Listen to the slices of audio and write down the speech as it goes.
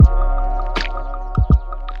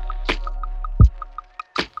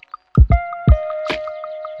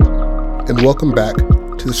and welcome back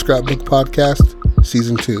to the Scrapbook Podcast,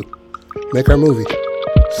 Season 2. Make our movie.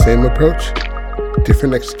 Same approach,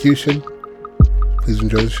 different execution. Please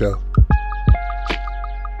enjoy the show.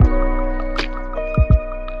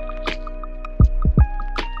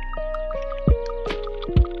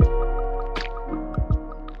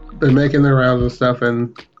 They're making their rounds and stuff,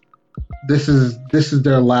 and this is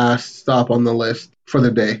their last stop on the list for the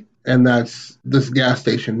day, and that's this gas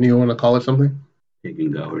station. You want to call it something? Take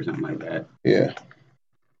and Go or something like that. Yeah.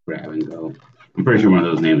 Grab and Go. I'm pretty sure one of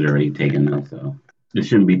those names are already taken though, so it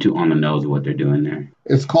shouldn't be too on the nose of what they're doing there.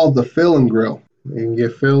 It's called the Fill and Grill. You can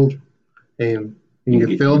get filled, and you can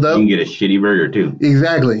get filled up. You can get a shitty burger too.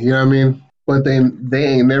 Exactly. You know what I mean? But they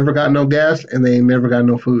ain't never got no gas, and they ain't never got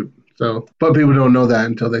no food. So, but people don't know that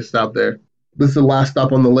until they stop there. This is the last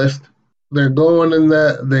stop on the list. They're going in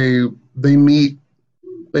that they meet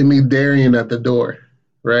Darian at the door,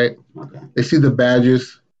 right? Okay. They see the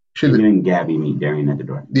badges. Sugar and Gabby meet Darian at the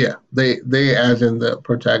door. Yeah, they as in the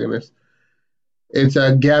protagonist. It's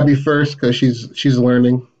Gabby first because she's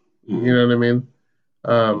learning. Mm-hmm. You know what I mean?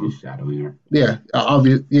 He's shadowing her. Yeah,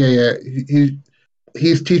 obvious. Yeah.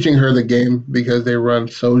 He's teaching her the game because they run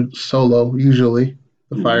solo usually.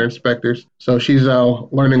 The fire inspectors. So she's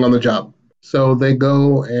learning on the job. So they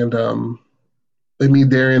go and they meet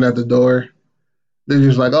Darian at the door. They're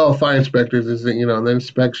just like, oh, fire inspectors is, the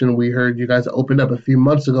inspection. We heard you guys opened up a few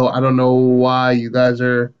months ago. I don't know why you guys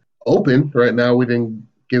are open right now. We didn't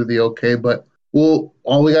give the okay, but all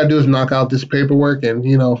we got to do is knock out this paperwork and,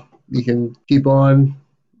 you can keep on,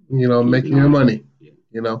 making your money,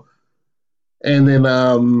 And then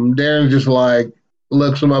Darren just like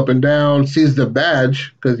looks them up and down, sees the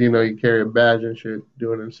badge, because, you carry a badge and shit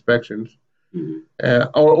doing inspections. Mm-hmm.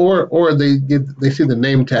 Or they see the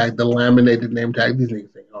name tag, the laminated name tag. These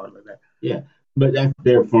niggas ain't hard like that. Yeah, but that's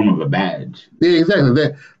their form of a badge. Yeah, exactly.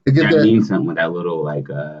 They get that means something with that little I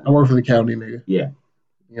work for the county, nigga. Yeah.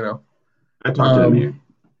 I talk to them here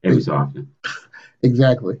every so often.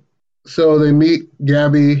 Exactly. So they meet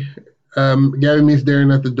Gabby. Gabby meets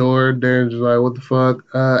Darren at the door. Darren's just like, what the fuck?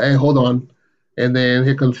 Hey, hold on. And then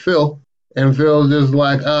here comes Phil. And Phil's just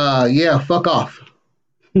like, yeah, fuck off.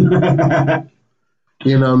 You know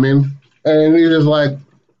what I mean? And he's just like,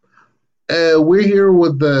 we're here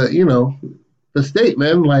with the state,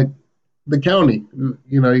 man, like the county.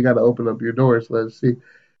 You got to open up your doors. Let's see.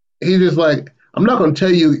 He's just like, I'm not going to tell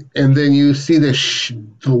you. And then you see this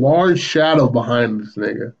large shadow behind this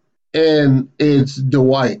nigga. And it's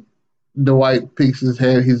Dwight. Dwight peeks his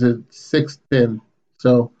head. He's a 6'10".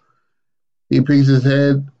 So he peeks his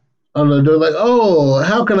head on the door like, oh,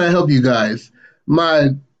 how can I help you guys? I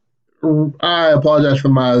apologize for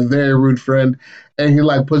my very rude friend. And he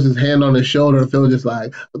like puts his hand on his shoulder and Phil just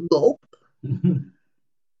like, nope.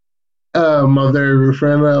 My very rude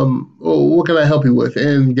friend, what can I help you with?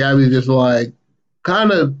 And Gabby's just like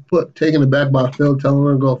kind of taken aback by Phil telling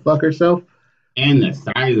her to go fuck herself. And the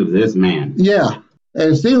size of this man. Yeah.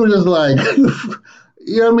 And Steve was just like,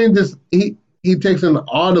 you know what I mean? Just he takes an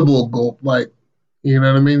audible gulp, like, you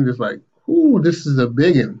know what I mean? Just like, ooh, this is a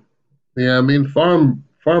biggin'. You know what I mean? Farm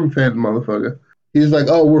fed motherfucker. He's like,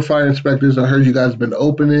 oh, we're fire inspectors. I heard you guys been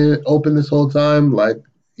open this whole time, like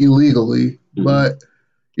illegally. Mm-hmm. But,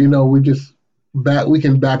 we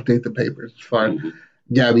can backdate the papers. It's fine. Mm-hmm.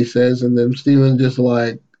 Gabby says, and then Steven just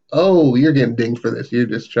like, oh, you're getting dinged for this. You're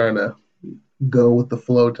just trying to go with the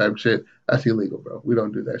flow type shit. That's illegal, bro. We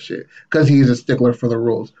don't do that shit. Because he's a stickler for the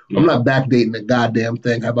rules. Yeah. I'm not backdating a goddamn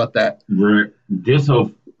thing. How about that? This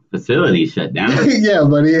whole facility shut down. Yeah,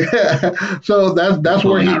 buddy. Yeah. So that's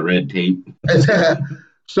where not red tape.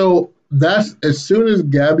 So that's as soon as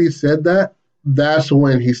Gabby said that, that's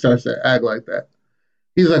when he starts to act like that.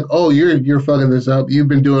 He's like, oh, you're fucking this up. You've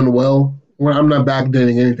been doing well. I'm not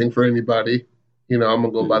backdating anything for anybody. I'm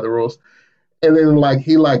gonna go by the rules. And then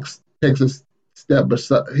he takes a step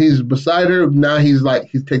beside. He's beside her now. He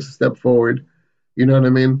takes a step forward. You know what I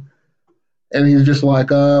mean? And he's just like,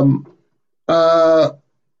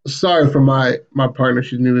 sorry for my partner.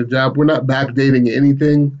 She's new to the job. We're not backdating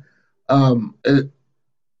anything. And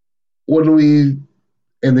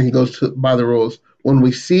then he goes by the rules. When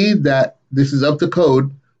we see that this is up to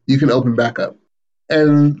code, you can open back up.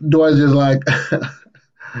 And Dwight's just like,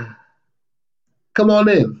 come on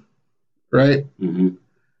in, right? Mm-hmm.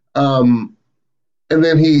 And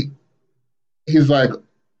then he's like,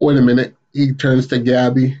 wait a minute. He turns to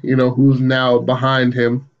Gabby, who's now behind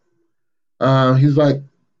him. He's like,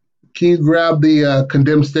 can you grab the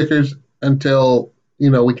condemned stickers until,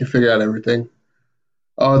 we can figure out everything?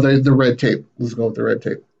 Oh, the red tape. Let's go with the red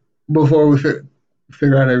tape. Before we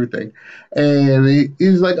figure out everything. And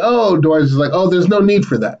he's like, oh, Dwight's is like, oh, there's no need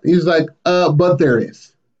for that. He's like, but there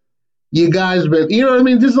is. You guys been, you know what I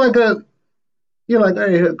mean? Just like you're like,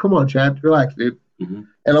 hey, come on, Chad, relax, dude. Mm-hmm.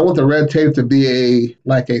 And I want the red tape to be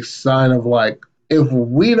a sign of like, if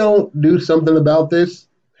we don't do something about this,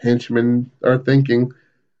 henchmen are thinking,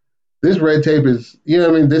 this red tape is, you know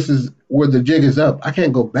what I mean? This is where the jig is up. I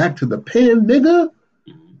can't go back to the pen, nigga.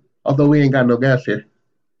 Mm-hmm. Although we ain't got no gas here.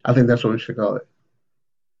 I think that's what we should call it.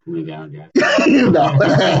 We got gas.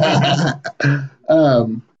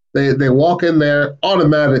 No. They walk in there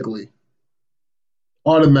automatically.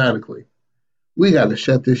 Automatically. We got to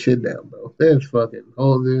shut this shit down, bro. There's fucking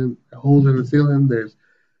holes in the ceiling. There's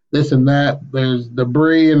this and that. There's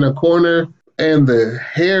debris in the corner. And the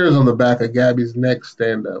hairs on the back of Gabby's neck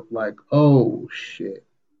stand up. Like, oh, shit.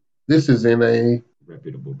 This is in a...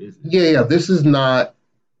 reputable business. Yeah. This is not...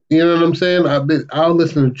 You know what I'm saying? I'll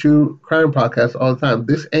listen to true crime podcasts all the time.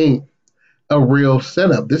 This ain't a real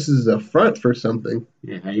setup. This is a front for something.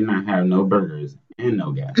 Yeah, how you not have no burgers and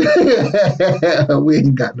no gas? We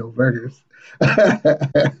ain't got no burgers.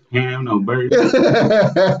 Ham, no burgers.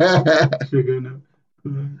 Sugar, no.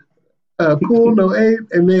 Cool, no eight.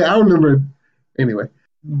 And then I remember, anyway,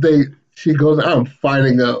 she goes, I'm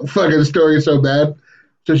finding a fucking story so bad.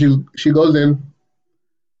 So she goes in.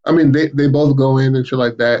 I mean, they both go in and shit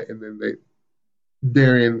like that, and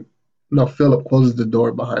then Philip closes the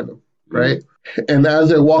door behind them, right? And as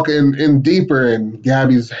they're walking in deeper, and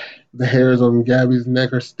the hairs on Gabby's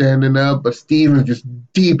neck are standing up, but Steven's just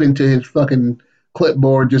deep into his fucking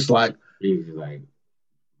clipboard, just like... He's like,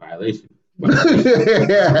 violation.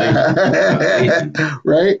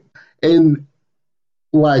 Right? And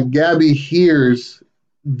like Gabby hears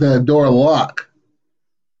the door lock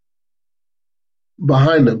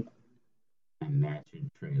behind him. And that's your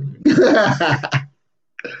trailer.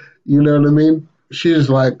 You know what I mean? She's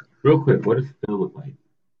like... Real quick, what does Phil look like?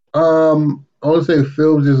 I would say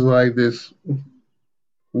Phil's just like this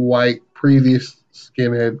white previous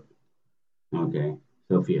skinhead. Okay.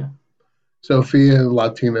 Sophia,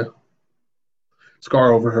 Latina.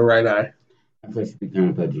 Scar over her right eye. I feel she'd be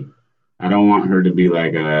kind of pudgy. I don't want her to be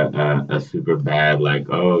like a super bad, like,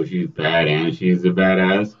 oh, she's bad and she's a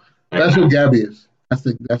badass. Like, that's what Gabby is. That's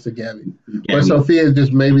the Gabby. But Sophia is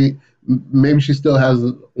just maybe she still has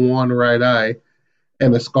one right eye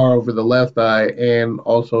and a scar over the left eye, and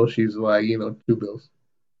also she's like, two bills.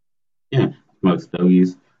 Yeah, smokes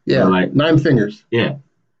stogies. Yeah, like 9 fingers. Yeah.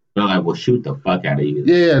 They're like, well, shoot the fuck out of you.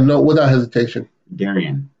 Yeah, no, without hesitation.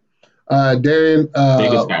 Darian. Biggest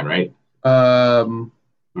guy, right? Or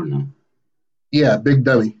no? Yeah, big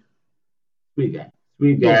dummy. Sweet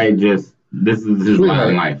guy. Just this is his lot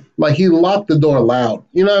in life. Like he locked the door loud.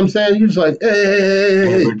 You know what I'm saying? He's like,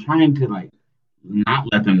 hey. We're trying to like not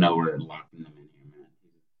let them know we're locking them in here,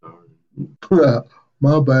 man.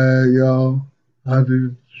 My bad, y'all. I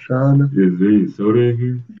just trying to. Is there soda in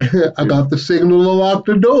here? I got the signal to lock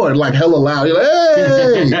the door, like hella loud. You're like,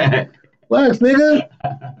 hey, relax, nigga.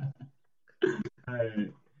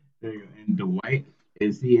 And Dwight,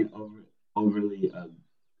 is he an overly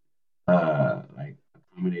like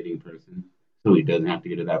accommodating person, so he doesn't have to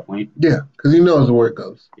get to that point? Yeah, because he knows the word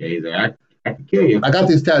goes. Yeah, he's like, I can kill you. I got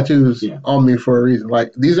these tattoos on me for a reason.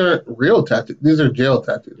 Like these aren't real tattoos; these are jail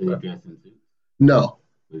tattoos. No,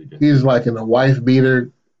 he's like in a wife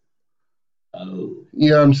beater. Oh, you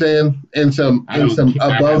know what I'm saying? And some above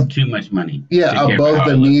I have too much money. Yeah, above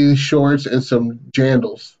the knee shorts and some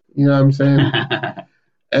jandals. You know what I'm saying?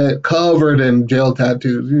 And covered in jail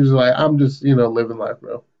tattoos. He's like, I'm just living life,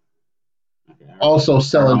 bro. Okay, also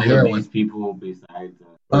selling heroin. These people besides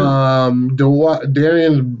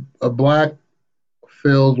Darian's black,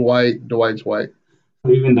 Phil's white, Dwight's white.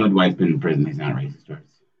 So even though Dwight's been in prison, he's not racist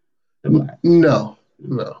towards the black. No.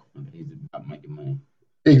 Okay, he's about making money.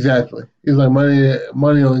 Exactly. He's like, money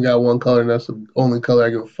only got one color, and that's the only color I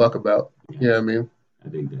give a fuck about. Yeah. You know what I mean? I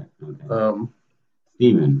think that. Okay.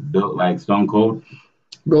 Steven, built like Stone Cold.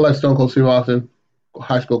 Built like Stone Cold Steve Austin,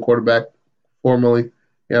 high school quarterback, formerly. You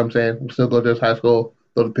know what I'm saying? We'll still go to his high school,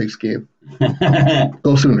 go to Pigskin.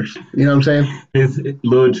 Go Sooners. You know what I'm saying? His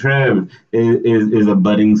little Trev is a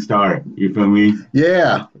budding star. You feel me?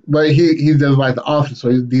 Yeah. But he does like the offense, so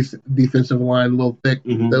he's decent defensive line, a little thick,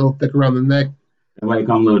 around the neck. That's why they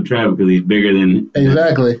call him Little Trev, because he's bigger than...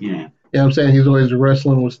 Exactly. Yeah. You know what I'm saying? He's always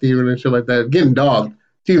wrestling with Steven and shit like that. Getting dogged.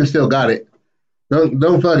 Steven still got it.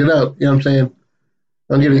 Don't fuck it up. You know what I'm saying?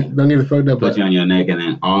 Don't get it fucked up. Put you on your neck and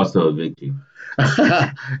then also evict you.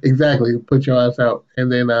 Exactly. Put your ass out.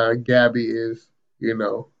 And then Gabby is,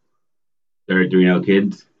 33, no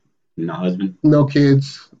kids? No husband? No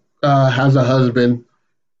kids. Has a husband.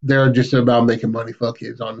 they're just about making money. Fuck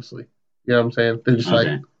kids, honestly. You know what I'm saying? They're just like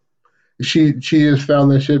Okay. she just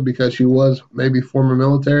found that shit because she was maybe former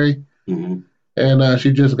military, Mm-hmm. and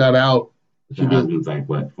she just got out. The She did. husband's like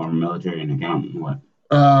what? Former military and accountant. What?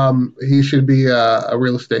 He should be a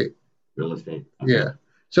real estate. Real estate. Okay. Yeah.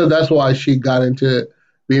 So that's why she got into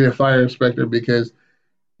being a fire inspector because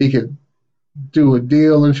he could do a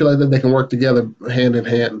deal and shit like that. They can work together hand in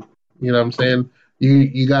hand. You know what I'm saying?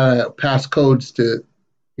 You gotta pass codes to,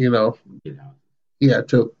 you know, Get out. yeah,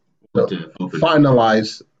 to To open up.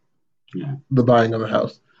 finalize Yeah. the buying of a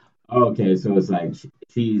house. Okay, so it's like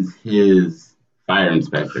she's his fire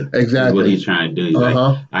inspector. Is what Exactly. he's trying to do. He's Uh like,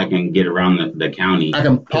 huh. I can get around the county I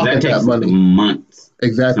can because that pocket that takes money. months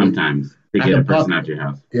Exactly. sometimes to I get a can person pocket. out your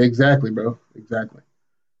house. Exactly, bro. Exactly.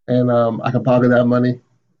 And I can pocket that money.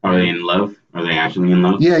 Are they in love? Are they actually in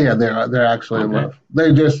love? Yeah, yeah, they're actually in Okay. love. They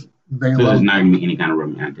So there's love. not gonna be any kind of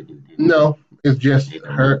romantic intent. No, it's just They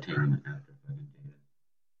don't her. love tearing it after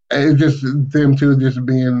fucking It's just them two just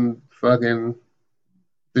being fucking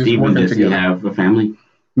just Steven, working does he together. have a family?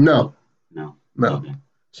 No, No. no. Okay.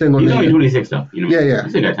 Single He's only nigga. 26 though. You know, Yeah, yeah. he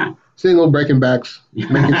still got time. Single breaking backs,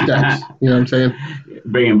 making stacks. You know what I'm saying?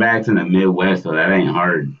 Bringing back to the Midwest, so that ain't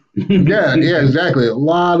hard. Yeah, yeah, exactly. A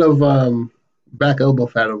lot of back elbow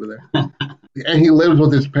fat over there. And he lives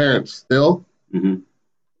with his parents still, Hmm.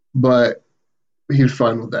 but he's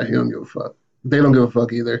fine with that. He don't give a fuck. They don't give a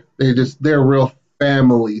fuck either. They're a real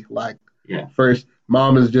family. Like Yeah. first,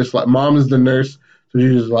 mom is the nurse, so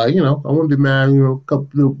she's just like, I want to be mad. A couple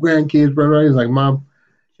little grandkids running around. He's like, Mom,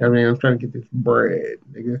 I mean, I'm trying to get this bread,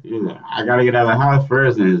 nigga. He's like, I gotta get out of the house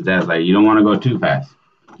first, and his dad's like, you don't want to go too fast.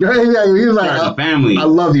 Yeah, he's like, Starting a family. I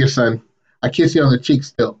love you, son. I kiss you on the cheek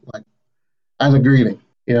still, like as a greeting.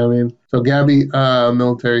 You know what I mean? So Gabby,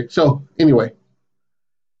 military. So anyway,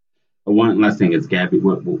 One last thing is Gabby.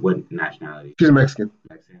 What nationality? she's Mexican.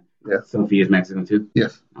 Mexican. Yeah. Sophie is Mexican too.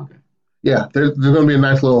 Yes. Okay. Yeah. There's gonna be a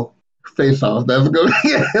nice little face off. That's gonna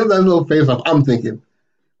be a nice little face off. I'm thinking.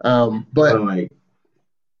 But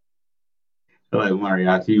So like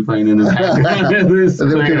mariachi playing in the background. so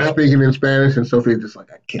them kids speaking in Spanish, and Sophie's just like,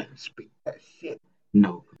 I can't speak that shit.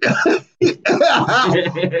 No.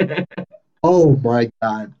 Oh my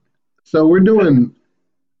God. So I'm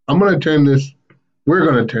gonna turn this. We're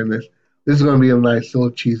gonna turn this. This is gonna be a nice little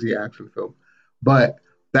cheesy action film, but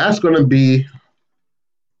that's gonna be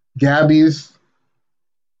Gabby's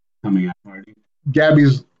Coming out party.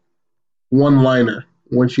 Gabby's one liner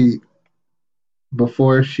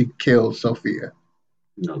before she kills Sophia.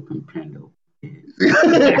 No comprendo.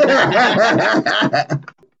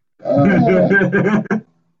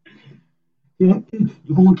 You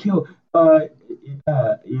gonna kill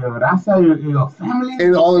that's how your family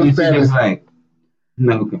In all in and she's Spanish. just like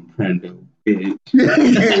no comprendo, bitch.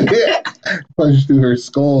 Punches through her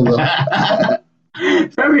skull though.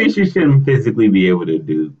 Something she shouldn't physically be able to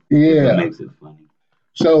do. Yeah. It makes it funny.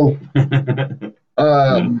 So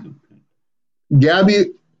Gabby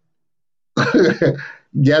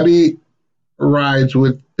Gabby rides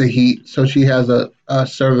with the heat, so she has a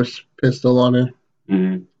service pistol on her.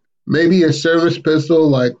 Mm-hmm. Maybe a service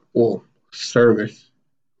pistol, service,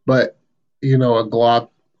 but a Glock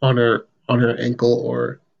on her ankle,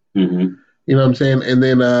 or Mm-hmm. you know what I'm saying. And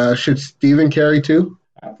then should Steven carry too?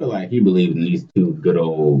 I feel like he believed in these two good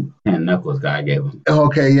old 10 knuckles guy gave him.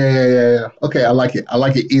 Okay, yeah. Okay, I like it. I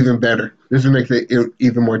like it even better. This makes it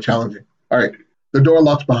even more challenging. All right, the door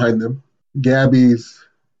locks behind them. Gabby's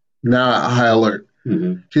now at high alert.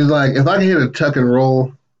 Mm-hmm. She's like, if I can hit a tuck and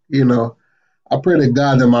roll, I pray to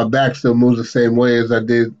God that my back still moves the same way as I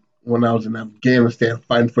did when I was in Afghanistan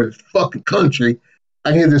fighting for this fucking country.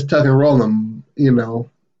 I can hit this tuck and roll and,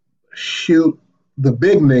 shoot the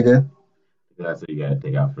big nigga. That's what you gotta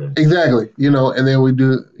take out first. Exactly. And then we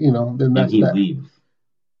do, then that's and he that. leaves.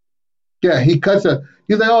 Yeah, he's like,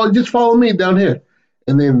 oh, just follow me down here.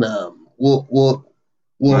 And then we'll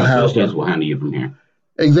have. Just will handle you from here.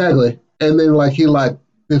 Exactly. And then he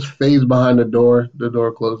this phase behind the door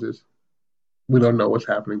closes. We don't know what's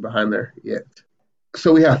happening behind there yet.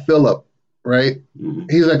 So we have Philip, right? Mm-hmm.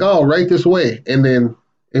 He's like, oh, right this way. And then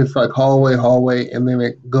it's like hallway, and then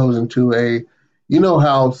it goes into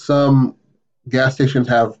how some gas stations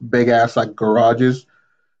have big ass garages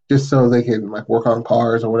just so they can work on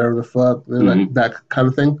cars or whatever the fuck, Mm-hmm. that kind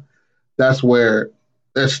of thing. That's where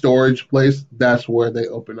their storage place, that's where they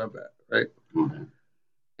open up at, right? Okay.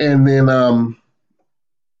 And then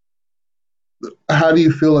how do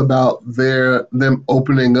you feel about them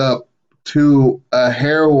opening up to a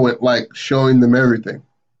heroine, showing them everything?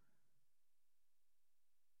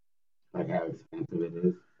 Like how expensive it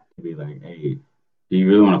is to be like, hey, do you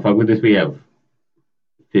really want to fuck with this? We have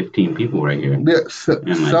 15 people right here. Yeah,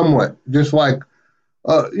 somewhat. Just like,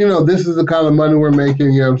 this is the kind of money we're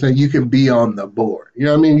making. You know what I'm saying? You could be on the board. You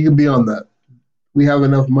know what I mean? You could be on we have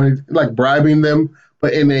enough money, like bribing them,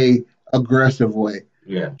 but in a aggressive way.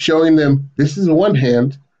 Yeah. Showing them this is one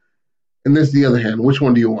hand and this is the other hand. Which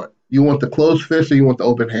one do you want? You want the closed fist or you want the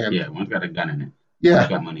open hand? Yeah, one's got a gun in it. Yeah. One's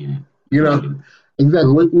got money in it.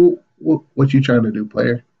 Exactly. What you trying to do,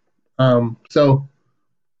 player? So.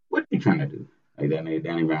 What you trying to do? Like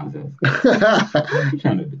Danny Brown says. What you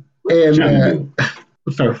trying to do? What you trying to do?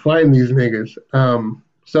 Start fighting these niggas.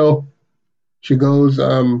 So she goes,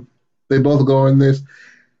 they both go in this,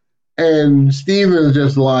 and Steven's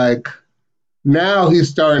just like, now he's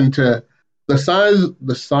starting to, the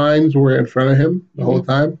signs were in front of him the whole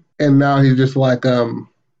time, and now he's just like, oh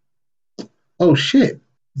shit,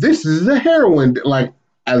 this is a heroin, like,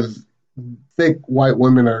 as thick white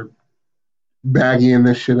women are bagging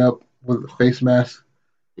this shit up with a face mask.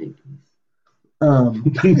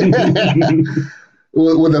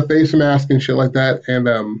 With a face mask and shit like that, and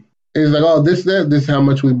he's like, "Oh, this is how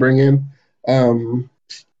much we bring in."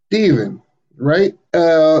 Steven, right?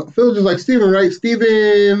 Phil's just like, "Steven, right?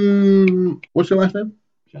 Steven, what's your last name?"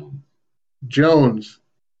 Jones.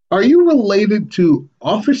 Are you related to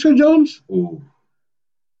Officer Jones? Ooh.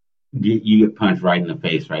 You get punched right in the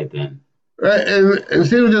face right then. Right, and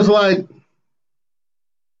Steven just like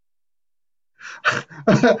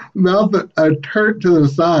mouth a turd to the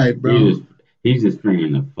side, bro. He's just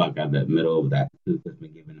stringing the fuck out that middle of that tooth that's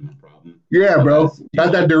been giving him a problem. Yeah, bro.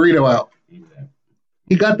 Got that Dorito out. Exactly.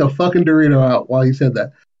 He got the fucking Dorito out while he said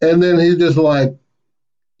that. And then he's just like,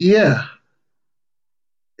 yeah.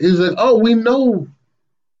 He's like, oh, we know.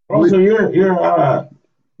 Oh, so you're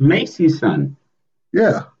Macy's son.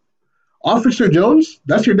 Yeah. Officer Jones?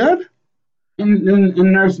 That's your dad? And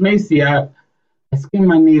Nurse Macy, I skinned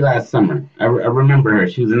my knee last summer. I remember her.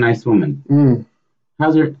 She was a nice woman. Mm.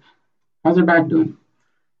 How's her back doing?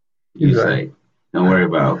 You say, don't worry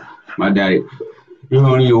about my daddy. You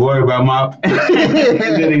don't even worry about my. And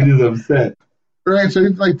then he's just upset. Right, so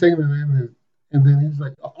he's like taking it in, and then he's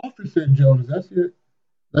like, Officer Jones, that's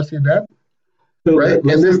your dad? So right?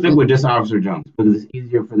 Let's just stick with just Officer Jones because it's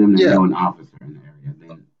easier for them to know an officer in the area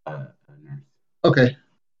than a nurse. Okay.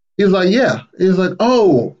 He's like, yeah. He's like,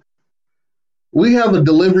 oh, we have a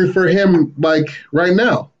delivery for him, like, right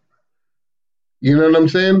now. You know what I'm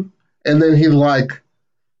saying? And then he like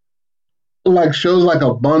shows like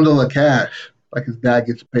a bundle of cash, like his dad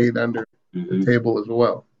gets paid under the table as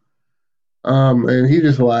well. And he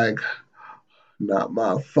just like, not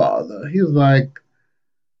my father. He's like,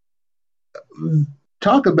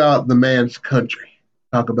 talk about the man's country.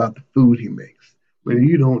 Talk about the food he makes. But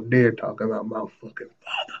you don't dare talk about my fucking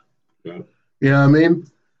father. Yeah. You know what I mean?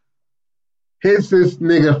 Hits this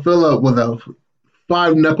nigga Philip with a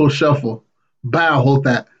 5-knuckle shuffle. Bow, hold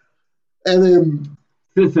that. And then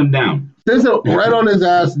sits him down. Sits him right on his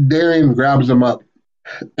ass. Darian grabs him up.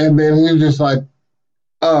 And then he's just like,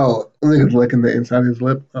 oh, nigga's licking the inside of his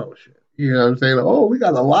lip. Oh, shit. You know what I'm saying? Oh, we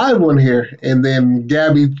got a live one here. And then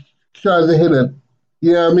Gabby tries to hit it.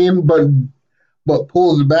 You know what I mean? But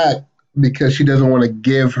pulls back because she doesn't want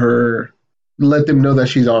to let them know that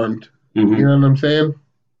she's armed. Mm-hmm. You know what I'm saying?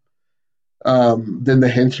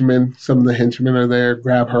 Then some of the henchmen are there,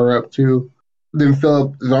 grab her up too. Then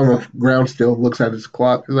Philip is on the ground still, looks at his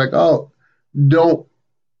clock. He's like, oh, you don't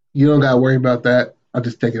got to worry about that. I'll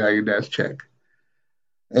just take it out of your dad's check.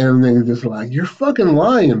 And then he's just like, you're fucking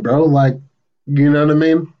lying, bro. Like, you know what I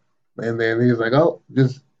mean? And then he's like, oh,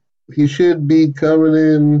 he should be coming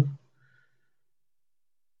in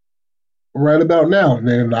right about now. And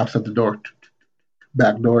then he knocks at the door,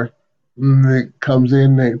 back door. And it comes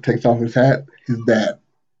in and takes off his hat, his dad,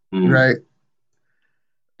 right?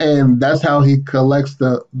 And that's how he collects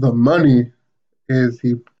the money is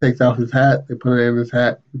he takes off his hat, they put it in his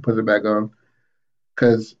hat, he puts it back on.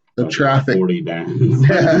 Because the traffic. 40 bands. The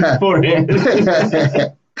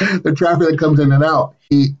traffic that comes in and out,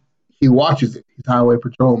 he watches it. He's highway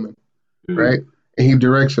patrolman, right? And he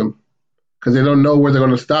directs them because they don't know where they're going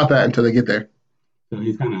to stop at until they get there. So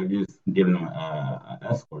he's kind of just giving them an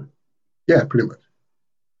escort. Yeah, pretty much.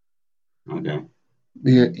 Okay.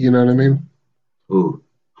 You know what I mean? Ooh,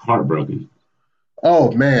 heartbroken.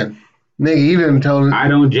 Oh, man. Nigga, you didn't tell him. I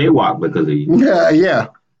don't jaywalk because of you. Yeah.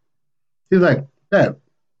 He's like, Dad.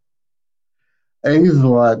 And he's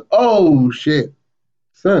like, oh, shit.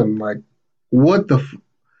 Son, like, what the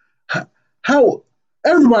how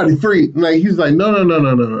everybody free? Like, he's like, no,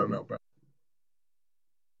 bro.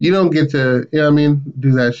 You don't get to, you know what I mean,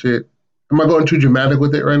 do that shit. Am I going too dramatic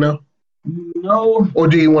with it right now? No. Or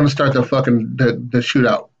do you want to start the fucking the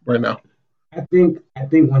shootout right now? I think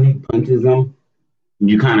when he punches him,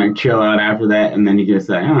 you kind of chill out after that, and then you just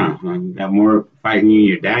say, well, you got more fighting than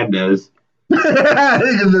your dad does.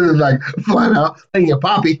 Niggas is like flat out. Hey, your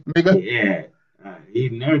poppy, nigga. Yeah, he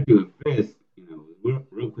never do a fist,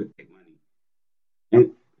 real quick take money,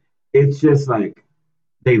 and it's just like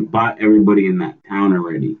they bought everybody in that town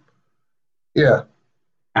already, Yeah.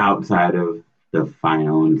 outside of the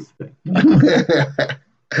final inspection.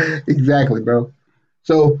 Exactly, bro.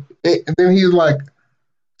 So then he's like,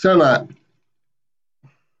 son,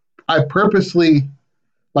 I purposely,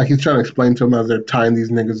 like he's trying to explain to him as they're tying these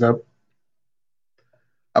niggas up,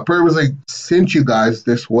 I purposely sent you guys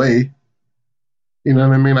this way. You know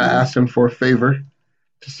what I mean? I asked him for a favor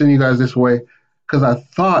to send you guys this way because I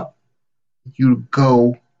thought you'd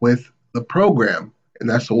go with the program. And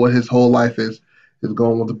that's what his whole life is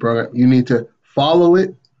going with the program. You need to follow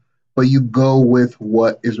it, but you go with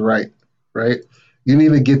what is right, right? You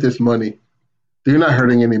need to get this money. You're not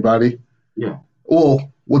hurting anybody. Yeah.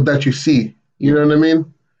 Well, what that you see. You know what I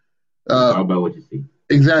mean? All about what you see.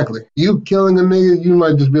 Exactly. You killing a nigga, you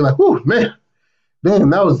might just be like, whew, man, damn,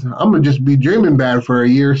 I'm going to just be dreaming bad for a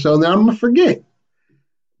year or so, then I'm going to forget.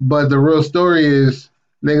 But the real story is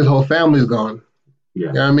niggas' whole family's gone. Yeah.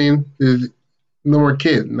 You know what I mean? There's no more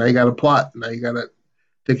kids. Now you got to plot. Now you got to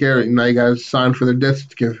take care of it. Now you got to sign for their death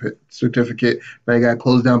certificate. Now you got to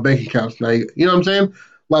close down bank accounts. Now you know what I'm saying?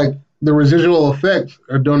 Like the residual effects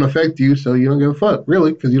don't affect you, so you don't give a fuck,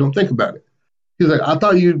 really, because you don't think about it. He's like, I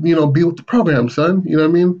thought you'd, be with the program, son. You know what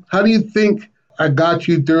I mean? How do you think I got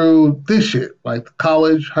you through this shit? Like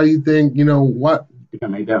college, how do you think, what? You can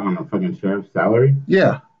make that on a fucking sheriff's salary?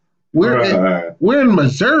 Yeah. We're in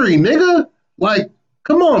Missouri, nigga. Like,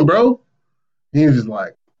 come on, bro. He was just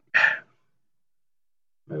like,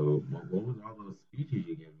 what was all those speeches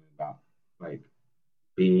you gave me about, like,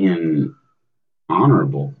 being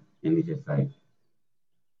honorable? And he's just like,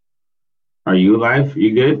 are you alive?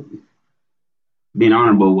 You good? Being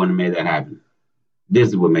honorable wouldn't have made that happen. This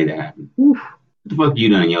is what made it happen. Oof. What the fuck you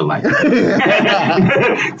done in your life?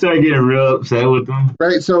 So I get real upset with him.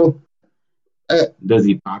 Right. So, does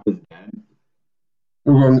he pop his dad?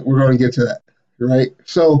 We're going to get to that. Right.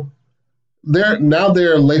 So they're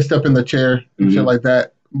laced up in the chair and shit like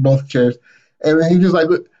that, both chairs, and then he's just like,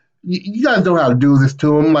 you guys know how to do this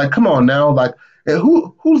to him. Like, come on now. Like,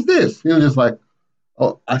 who's this? He was just like,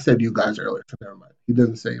 oh, I said you guys earlier. So never mind. He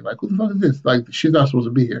doesn't say like, who the fuck is this? Like, she's not supposed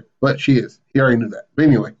to be here, but she is. He already knew that. But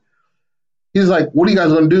anyway. He's like, what are you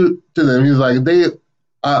guys gonna do to them? He's like,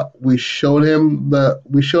 we showed him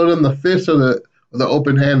the fist or the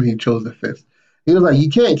open hand. And he chose the fist. He was like, you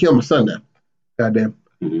can't kill my son now. Goddamn.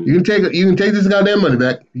 Mm-hmm. You can take this goddamn money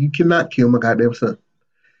back. You cannot kill my goddamn son.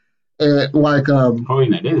 And like, probably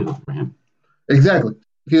not did it for him. Exactly.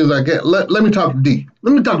 He was like, let me talk to D.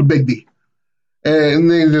 Let me talk to Big D.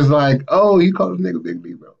 And then he's just like, oh, you call this nigga Big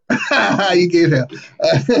D, bro. You gave him.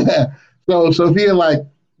 So Sophia like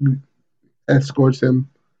escorts him,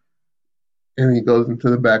 and he goes into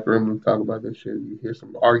the back room and talk about this shit. You hear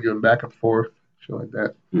some arguing back and forth, shit like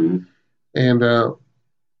that. Mm-hmm. And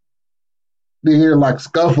you hear like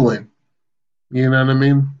scuffling, you know what I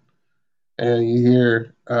mean? And you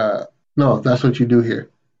hear, no, that's what you do hear.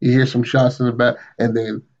 You hear some shots in the back, and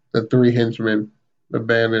then the three henchmen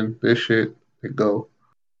abandon this shit. They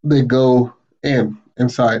go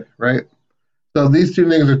inside, right? So these two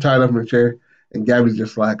niggas are tied up in a chair, and Gabby's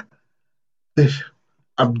just like, this.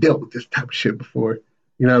 I've dealt with this type of shit before.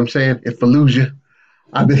 You know what I'm saying? In Fallujah.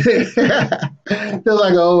 I've been they're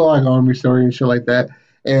like, oh, like army story and shit like that.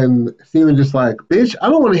 And Steven just like, bitch, I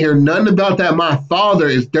don't want to hear nothing about that. My father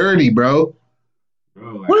is dirty, bro.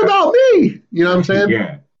 Like, what about me? You know what I'm saying?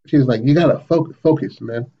 Yeah. She's like, you gotta focus,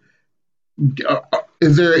 man.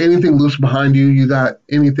 Is there anything loose behind you? You got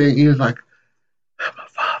anything? He was like, my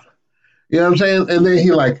father. You know what I'm saying? And then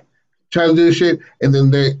he like tries to do this shit, and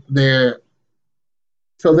then they're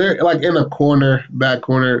like in a back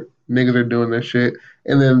corner, niggas are doing this shit.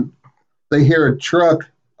 And then they hear a truck,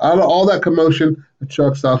 out of all that commotion, a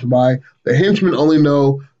truck stops by. The henchmen only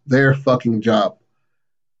know their fucking job.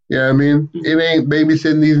 You know what I mean? It ain't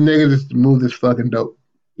babysitting these niggas, it's to move this fucking dope.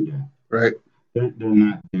 Yeah. Right? They're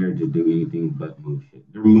not there to do anything but move shit.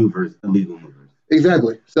 They're movers, illegal movers.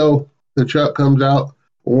 Exactly. So the truck comes out.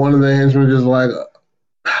 One of the henchmen just like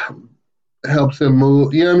helps him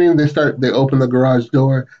move. You know what I mean? They open the garage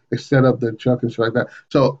door, they set up the truck and shit like that.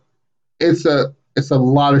 So it's a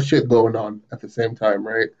lot of shit going on at the same time,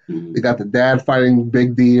 right? Mm-hmm. They got the dad fighting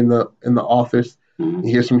Big D in the office. Mm-hmm.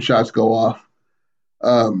 You hear some shots go off.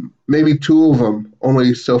 Maybe two of them,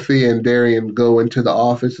 only Sophia and Darian, go into the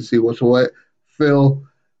office to see what's what. Phil,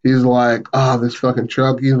 he's like, this fucking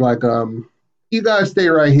truck. He's like, you guys stay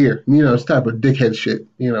right here. It's type of dickhead shit,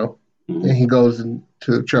 And he goes into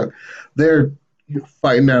the truck. They're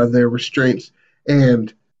fighting out of their restraints,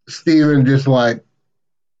 and Steven just like,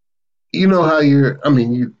 how you're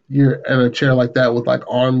in a chair like that with like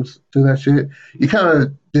arms to that shit. You kind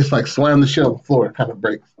of just like slam the shit on the floor, it kind of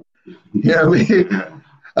breaks. You know what I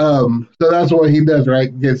mean? So that's what he does,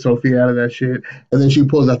 right? Get Sophia out of that shit, and then she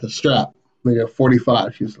pulls out the strap, like a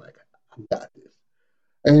 45. She's like, "I got this,"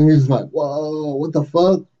 and he's like, "Whoa, what the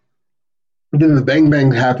fuck?" And then the bang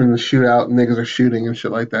bang happens, the shootout, niggas are shooting and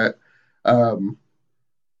shit like that. Um,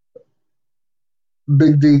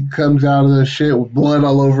 Big D comes out of the shit with blood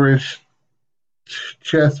all over his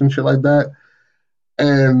chest and shit like that,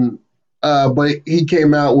 and but he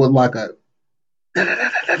came out with like a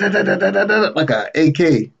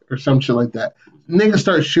AK or some shit like that. Niggas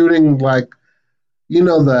start shooting like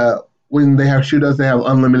the when they have shootouts they have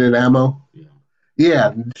unlimited ammo.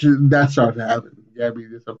 Yeah, that starts to happen. Gabby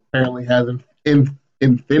just apparently has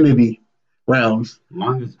infinity rounds.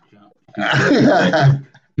 Longest jump.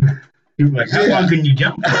 He's like, how long can you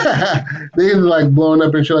jump? They're like blowing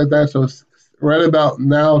up and shit like that. So right about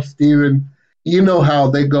now, Steven, you know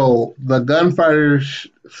how they go. The gunfighters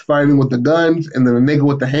fighting with the guns, and then the nigga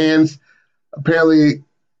with the hands apparently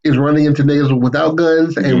is running into niggas without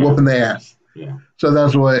guns and whooping their ass. Yeah. So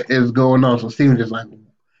that's what is going on. So Steven just like,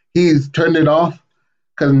 he's turned it off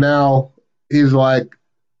because now he's like,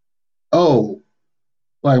 oh,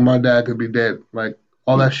 like my dad could be dead. Like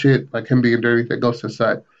all that shit, like him being dirty, that goes to the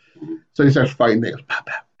side. So he starts fighting niggas.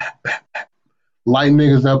 Lighting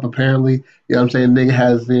niggas up apparently. You know what I'm saying? Nigga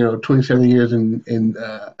has, 27 years in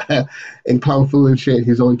in Kung Fu and shit.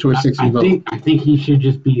 He's only 26 years old. I think he should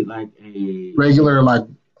just be like a regular like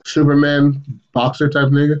Superman boxer type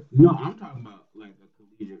nigga. No, I'm talking about like a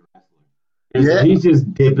collegiate wrestler. And so he's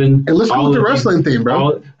just dipping. And let's go with the wrestling thing,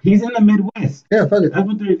 bro. He's in the Midwest. Yeah, fuck it. That's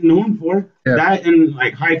what they're known for. Yeah. That and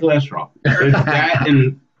like high cholesterol. There's that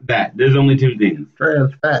and that. There's only two things.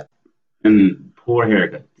 Trans fat. And poor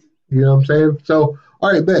haircuts. You know what I'm saying? So,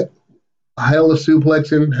 all right, bet. Hella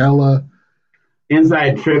suplexing, hella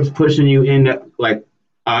inside trips pushing you into like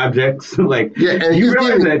objects. Like, yeah, and you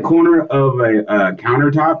realize that corner of a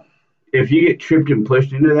countertop, if you get tripped and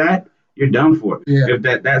pushed into that, you're done for. Yeah. If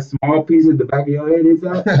that small piece at the back of your head is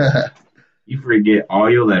out, you forget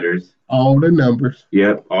all your letters. All the numbers.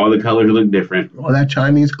 Yep, all the colors look different. All that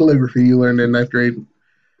Chinese calligraphy you learned in 9th grade.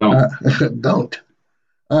 Don't.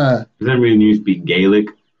 For some reason you speak Gaelic.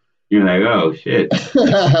 You're like, oh shit.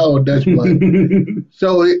 Oh, Dutch blood.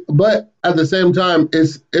 So, but at the same time,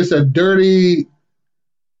 it's a dirty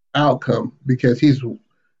outcome because he's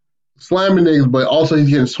slamming niggas, but also he's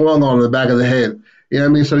getting swung on the back of the head. You know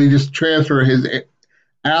what I mean? So he just transfer his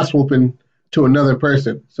ass whooping to another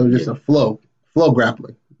person. So just a flow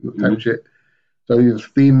grappling type of shit. So he's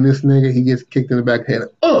just feeding this nigga. He gets kicked in the back of the head.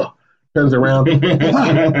 Turns around. You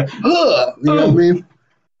know what I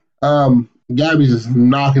mean? Gabby's just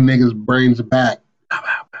knocking niggas' brains back.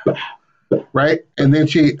 Right? And then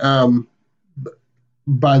she,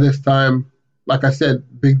 by this time, like I said,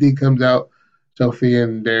 Big D comes out. Sophia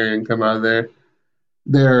and Darian come out of there.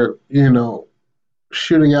 They're,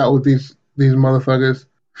 shooting out with these motherfuckers.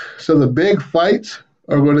 So the big fights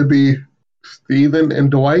are going to be Steven and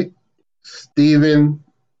Dwight, Steven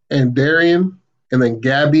and Darian, and then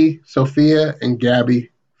Gabby, Sophia, and Gabby,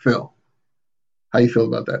 Phil. How you feel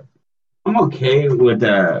about that? I'm okay with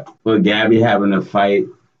Gabby having to fight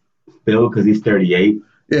Phil because he's 38.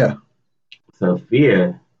 Yeah.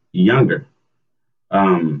 Sophia, younger.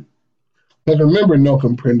 But remember, no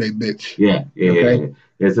comprende, bitch. Yeah. Okay?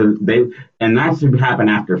 And that should happen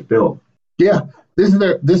after Phil. Yeah. This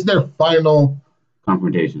is their final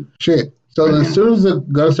confrontation. Shit. So as soon as the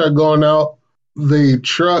guns start going out, the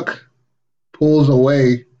truck pulls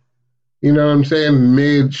away. You know what I'm saying?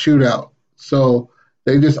 Mid shootout. So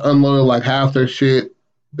they just unloaded like half their shit.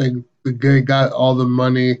 They got all the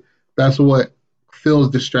money. That's what Phil's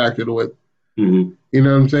distracted with. Mm-hmm. You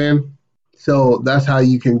know what I'm saying? So that's how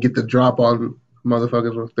you can get the drop on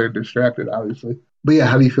motherfuckers if they're distracted, obviously. But yeah,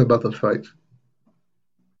 how do you feel about those fights?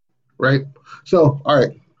 Right? So, all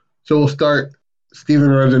right. So we'll start. Steven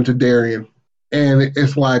runs into Darian. And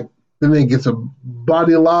it's like, then he gets a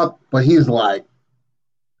body lock, but he's like,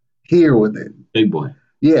 here with it. Big boy.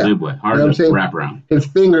 Yeah. Big boy. Hard to wrap around. His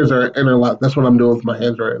fingers are interlocked. That's what I'm doing with my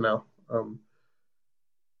hands right now.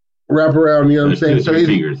 Wrap around, you know what I'm saying? So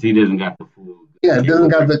fingers. He doesn't got the full. Yeah, doesn't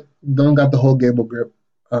got the whole gable grip.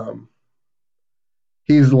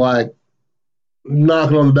 He's like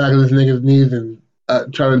knocking on the back of this nigga's knees and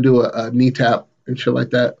trying to do a knee tap and shit like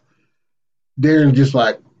that. Darren just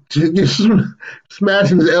like just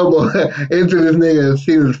smashing his elbow into this nigga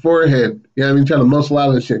Steven's forehead. You know what I mean? Trying to muscle out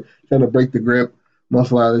of this shit, trying to break the grip,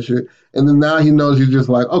 muscle out of this shit. And then now he knows he's just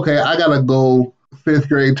like, okay, I gotta go fifth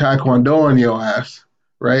grade taekwondo on your ass,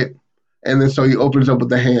 right? And then so he opens up with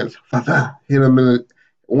the hands, hit him in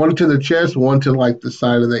one to the chest, one to like the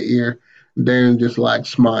side of the ear. Darren just like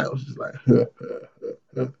smiles, just like,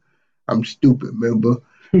 I'm stupid, remember?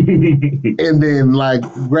 And then like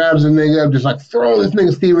grabs a nigga up, just like throw this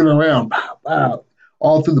nigga Steven around, pow, pow,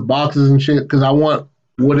 all through the boxes and shit, because I want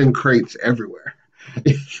wooden crates everywhere.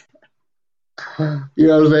 You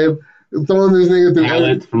know what I'm saying? Throwing this nigga through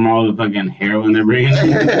pallets from all the fucking heroin they're bringing.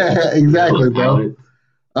 Exactly, bro.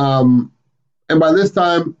 And by this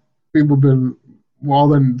time, people been all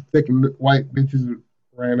them thick and white bitches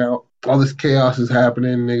ran out. All this chaos is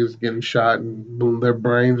happening. Niggas getting shot and boom, their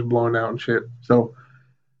brains blown out and shit. So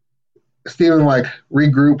Steven like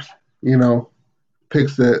regroups, you know,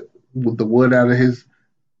 picks the wood out of his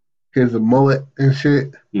mullet and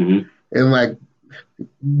shit, and like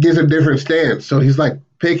gets a different stance. So he's like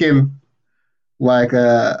picking like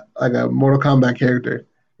a Mortal Kombat character.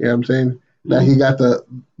 You know what I'm saying? That he got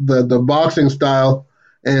the boxing style,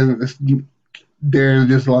 and Darren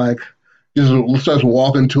just starts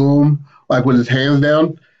walking to him like with his hands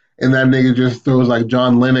down, and that nigga just throws like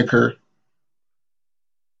John Lineker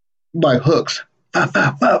like hooks,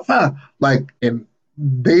 like and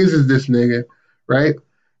dazes this nigga, right?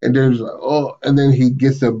 And there's like, and then he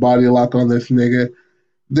gets a body lock on this nigga.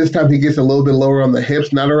 This time he gets a little bit lower on the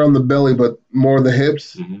hips, not around the belly, but more the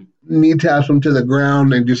hips. Knee taps him to the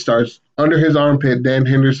ground and just starts under his armpit, Dan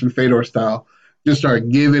Henderson Fedor style. Just start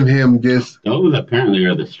giving him just. Those apparently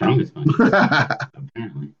are the strongest ones.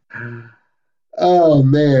 Apparently. Oh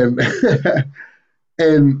man.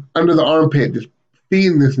 And under the armpit, just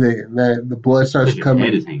feeding this nigga. And the blood starts coming.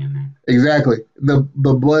 Head is hanging there. Exactly. The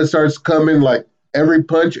blood starts coming like every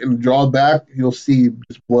punch and draw back, you'll see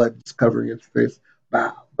just blood just covering his face.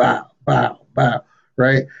 Bow, bow, bow, bow.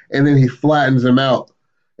 Right? And then he flattens him out.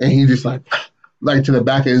 And he just like to the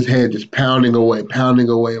back of his head, just pounding away. You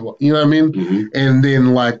know what I mean? And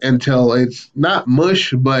then like until it's not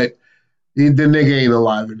mush, but the nigga ain't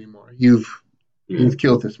alive anymore. You've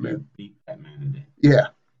killed this man. You beat that man today. Yeah.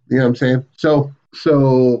 You know what I'm saying?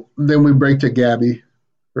 So then we break to Gabby,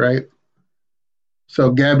 right? So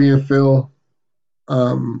Gabby and Phil.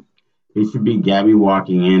 It should be Gabby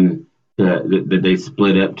walking in that they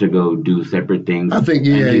split up to go do separate things. I think,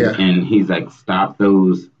 yeah. And he's like, stop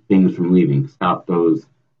those things from leaving. Stop those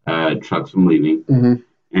trucks from leaving.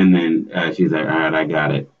 And then she's like, all right, I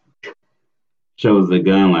got it. Shows the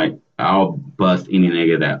gun like, I'll bust any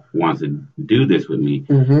nigga that wants to do this with me.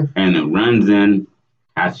 And it runs in,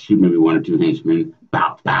 has to shoot maybe one or two henchmen.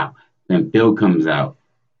 Bow, bow. Then Phil comes out,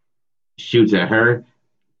 shoots at her.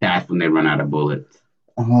 That's when they run out of bullets.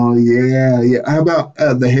 Oh, yeah. How about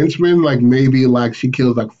the henchmen? Like maybe like she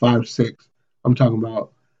kills like 5, 6. I'm talking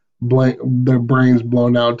about their brains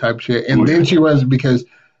blown out type shit. And then she runs because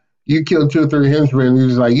you killed 2 or 3 henchmen. And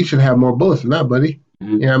he's like, you should have more bullets than that, buddy.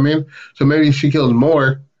 You know what I mean? So maybe she kills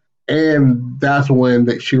more. And that's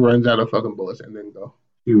when she runs out of fucking bullets and then go.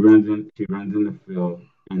 She runs in the field,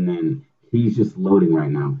 and then he's just loading right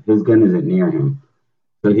now. His gun isn't near him.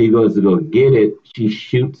 So he goes to go get it. She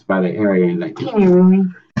shoots by the area and like,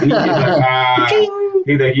 and he's like,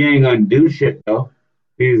 he's like, you ain't gonna do shit though.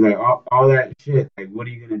 He's like, all that shit, like, what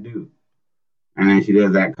are you gonna do? And then she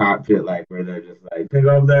does that cockpit like where they're just like, take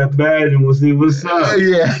off that badge and we'll see what's up.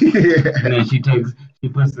 Yeah. And then she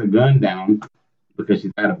puts the gun down because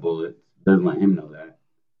she's out of bullets. Doesn't let him know that.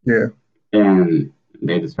 Yeah. And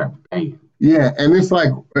they just start banging. Yeah, and it's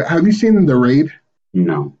like, have you seen The Raid?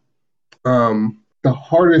 No. The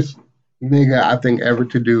hardest nigga I think ever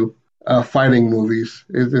to do fighting movies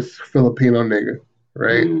is this Filipino nigga,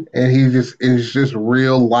 right? And it's just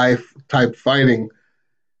real life type fighting.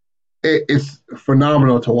 It's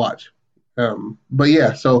phenomenal to watch. But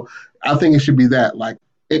yeah, so I think it should be that, like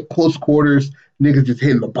at close quarters, niggas just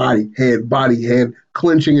hitting the body, head,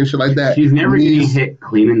 clinching and shit like that. She's never getting hit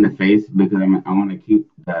clean in the face because I want to keep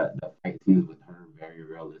the fight scenes with her very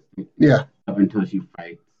realistic. Yeah. Up until she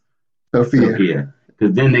fights Sophia.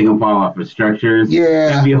 Because then they can fall off of structures.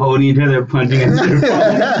 Yeah. And be holding each other, punching each other.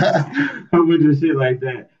 A bunch of shit like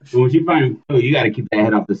that. But when she finds Phil, you got to keep that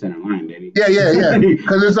head off the center line, baby. Yeah.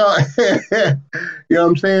 Because it's all, you know what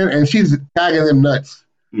I'm saying? And she's tagging them nuts.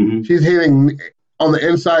 She's hitting on the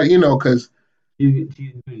inside, you know, because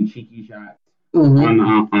she's doing cheeky shots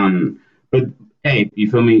on. But hey, you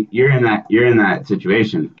feel me? You're in that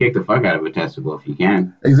situation. Kick the fuck out of a testicle if you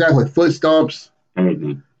can. Exactly. Foot stomps.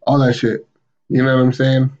 Everything. All that shit. You know what I'm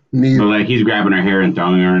saying? But like he's grabbing her hair and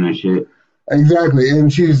throwing her in and shit. Exactly,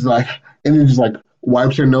 and she's like, and he just like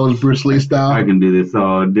wipes her nose, Bruce Lee style. I can do this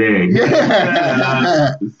all day.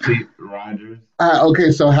 Yeah. See, Rogers.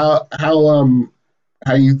 Okay, so how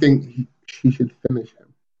you think she should finish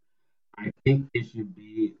him? I think it should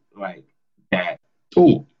be like that.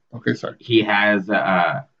 Oh, okay, sorry. He has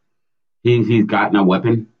he's gotten a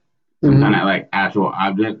weapon, some kind of like actual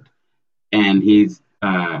object, and he's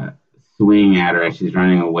swinging at her as she's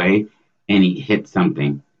running away, and he hits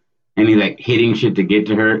something. And he's like hitting shit to get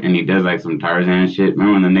to her, and he does like some Tarzan shit.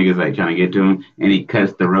 Remember when the niggas like trying to get to him, and he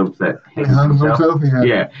cuts the ropes that hang himself?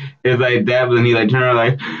 Yeah, it's like that. But then he like turn around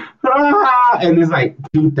like, ah! And there's like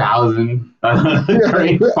 2,000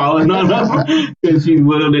 cranes falling on him, and she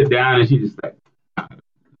whittled it down, and she just like.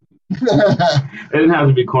 It didn't have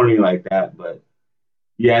to be corny like that, but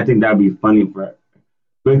yeah, I think that'd be funny for her.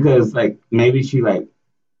 Because like maybe she like,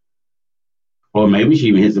 or maybe she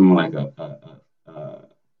even hits him with like a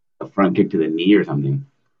front kick to the knee or something,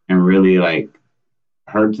 and really like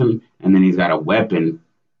hurts him, and then he's got a weapon,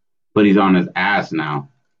 but he's on his ass now,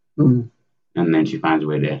 and then she finds a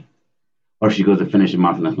way to, or she goes to finish him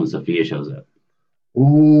off, and that's when Sophia shows up.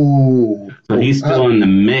 Ooh. So he's still in the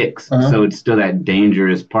mix, so it's still that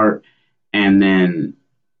dangerous part, and then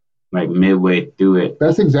like midway through it.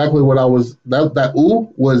 That's exactly what I was. That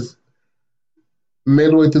ooh was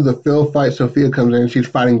midway through the field fight. Sophia comes in, and she's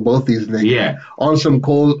fighting both these niggas. Yeah. On some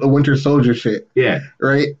cold Winter Soldier shit. Yeah.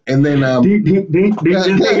 Right, and then all the kids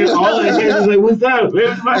was like, "What's up?"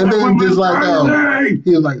 And then just like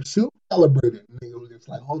he was like super celebrated. And he was just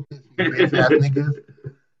like, "Hold this, you bitch ass niggas!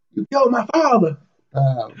 You killed my father."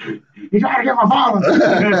 You tried to kill my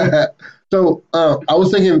father. So I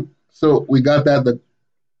was thinking. So we got that.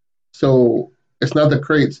 So it's not the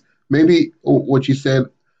crates. Maybe what you said,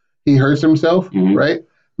 he hurts himself, right?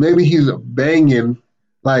 Maybe he's banging,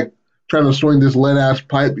 like trying to swing this lead ass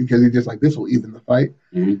pipe because he's just like, this will even the fight.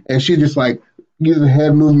 And she just like using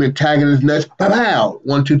head movement, tagging his nuts, pow,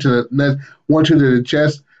 1-2 to the nuts, 1-2 to the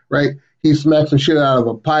chest, right? He smacks the shit out of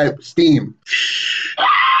a pipe, steam.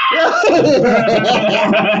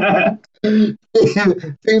 Steam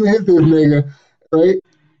hits this nigga, right?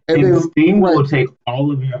 And then Steam will take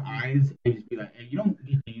all of your eyes and just be like, hey, you don't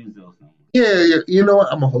get to use those no more. Yeah, you know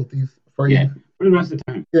what? I'm going to hold these for you. Yeah, for the rest of the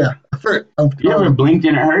time. Yeah. You ever blinked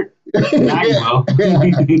and it hurt? Now you will.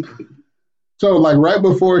 So, like, right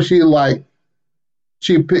before she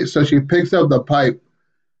picks up the pipe,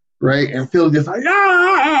 right? And Phil just like,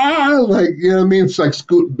 ah! Like, you know what I mean? It's like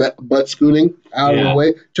butt scooting out of the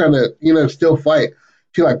way, trying to, still fight.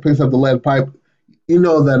 She, like, picks up the lead pipe. You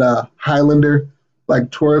know that Highlander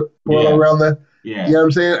like twirl around the, you know what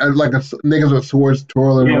I'm saying? Like niggas with swords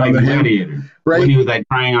twirling around the hand, right? When he was like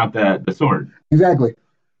trying out the sword. Exactly.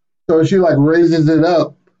 So she like raises it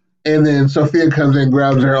up, and then Sophia comes in,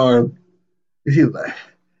 grabs her arm, and she's like,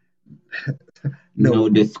 "No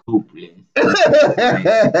disculples."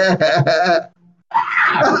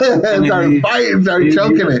 Started fighting, started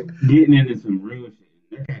choking it, getting into some real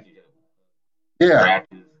shit. Yeah,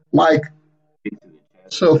 like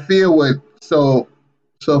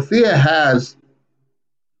Sophia has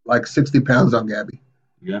like 60 pounds on Gabby.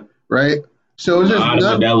 Yeah. Right? So it's just a lot of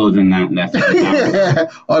Modelo's in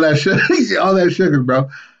that. all that sugar, bro.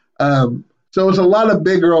 So it's a lot of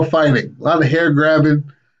big girl fighting, a lot of hair grabbing,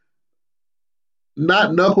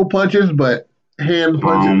 not knuckle punches, but hand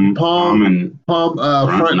punches, palm,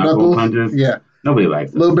 front knuckles. Punches. Yeah. Nobody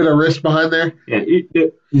likes it. A little bit of wrist behind there. Yeah.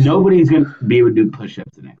 Nobody's gonna be able to do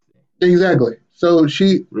push-ups the next day. Exactly. So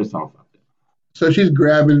wrist off. So she's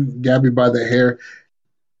grabbing Gabby by the hair.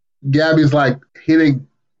 Gabby's like hitting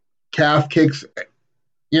calf kicks,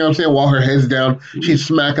 you know what I'm saying, while her head's down. She's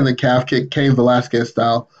smacking the calf kick, Cain Velasquez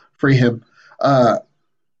style, free him.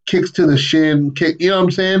 Kicks to the shin, kick, you know what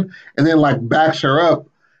I'm saying? And then like backs her up.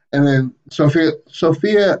 And then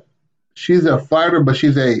Sophia, she's a fighter, but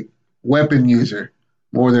she's a weapon user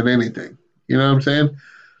more than anything. You know what I'm saying?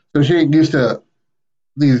 So she ain't used to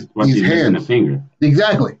these hands. A finger.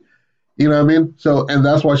 Exactly. You know what I mean? So, and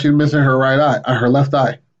that's why she's missing her right eye, her left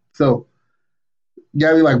eye. So,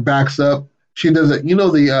 Gabby like backs up. She does it. You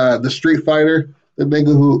know the Street Fighter, the nigga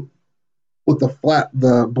who with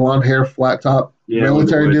the blonde hair, flat top,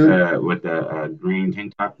 military dude with the green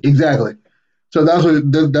tank top. Exactly. So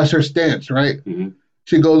that's her stance, right? Mm-hmm.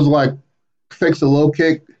 She goes like fakes a low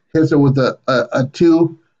kick, hits it with a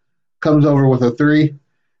 2, comes over with a 3,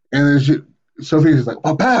 and then Sophia's like,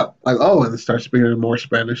 oh, pow, like, oh, and then starts speaking more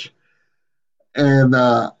Spanish. And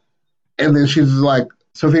then she's like,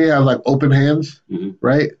 Sophia has like open hands,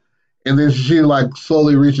 right? And then she like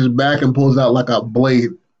slowly reaches back and pulls out like a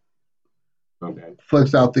blade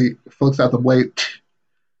flicks out the blade,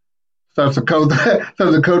 starts to code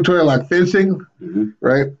to her like fencing,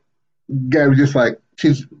 right? Gabby just like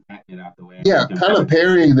she's Backing it out the way. yeah, kind of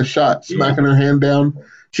parrying the shot, smacking her hand down.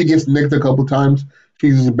 She gets nicked a couple times.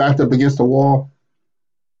 She's backed up against the wall.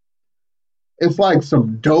 It's like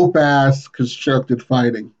some dope ass constructed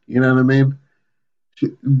fighting. You know what I mean? She,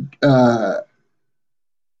 uh,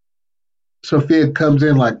 Sophia comes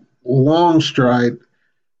in like long stride,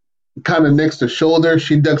 kind of nicks the shoulder.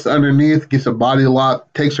 She ducks underneath, gets a body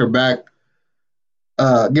lock, takes her back,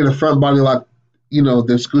 get a front body lock,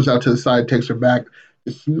 then scoots out to the side, takes her back,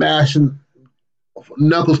 just smashing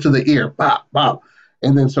knuckles to the ear, pop, pop.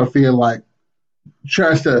 And then Sophia like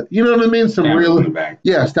tries to, you know what I mean? Some stab real, her from the back.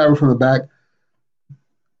 Yeah, stab her from the back.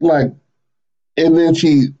 Like, and then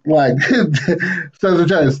she like starts to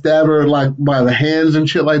try to stab her like by the hands and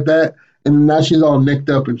shit like that. And now she's all nicked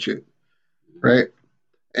up and shit, right?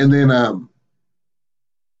 And then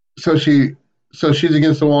so she's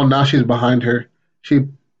against the wall. Now she's behind her. She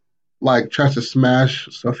like tries to smash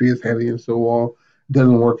Sophia's head against the wall.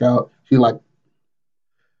 Doesn't work out. She like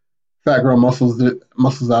fat girl muscles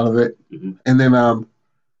out of it. And then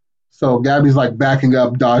so Gabby's like backing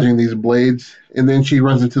up, dodging these blades, and then she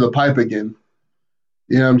runs into the pipe again.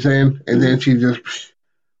 You know what I'm saying? And then she just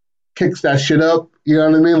kicks that shit up. You know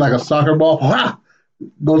what I mean? Like a soccer ball. Ah!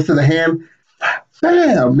 Goes to the hand.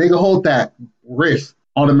 Bam! Nigga, hold that wrist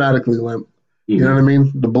automatically limp. You know what I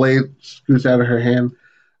mean? The blade scoots out of her hand.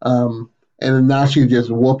 And then now she's just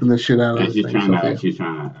whooping the shit out of she's this thing. She's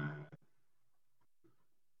trying to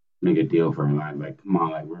make a deal for her life. Like, come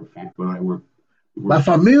on, like we're La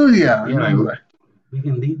Familia. Yeah, like we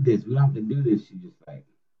can lead this. We don't have to do this. She just like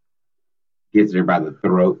gets her by the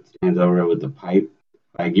throat, stands over her with the pipe,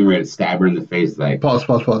 like getting ready to stab her in the face. Like pause.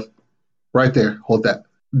 Right there. Hold that.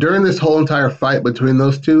 During this whole entire fight between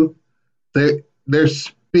those two, they're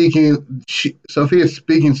speaking. Sophia's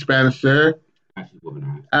speaking Spanish to her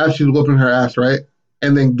as she's whooping her ass, right?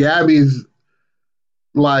 And then Gabby's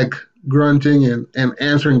like grunting and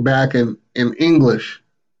answering back in English,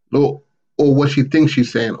 or what she thinks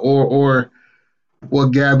she's saying, or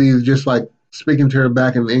what Gabby is just like speaking to her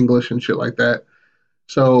back in English and shit like that.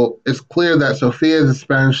 So it's clear that Sophia is a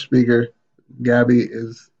Spanish speaker. Gabby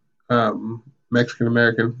is Mexican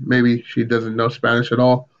American. Maybe she doesn't know Spanish at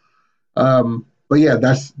all. But yeah,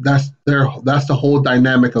 that's the whole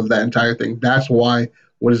dynamic of that entire thing. That's why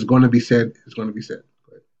what is going to be said is going to be said.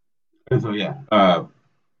 And so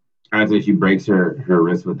after she breaks her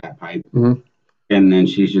wrist with that pipe, Mm-hmm. and then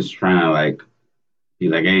she's just trying to like be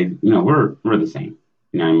like, hey, we're the same.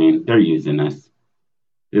 You know what I mean? They're using us.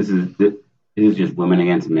 This is just women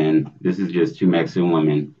against men. This is just two Mexican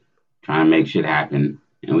women trying to make shit happen,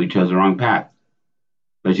 and we chose the wrong path.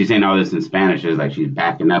 But she's saying all this in Spanish. It's like she's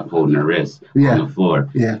backing up, holding her wrist on the floor.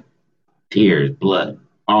 Yeah. Tears, blood,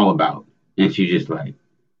 all about. And she's just like,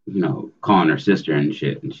 calling her sister and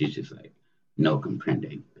shit. And she's just like, no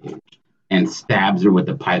comprende, bitch. And stabs her with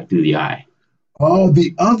the pipe through the eye. Oh,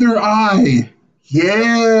 the other eye.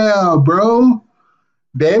 Yeah, bro.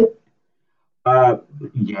 Babe?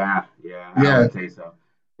 Yeah. I would say so.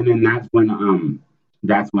 And then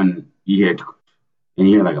that's when you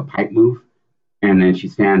hear like a pipe move. And then she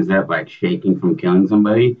stands up like shaking from killing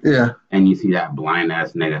somebody. Yeah. And you see that blind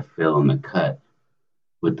ass nigga Phil in the cut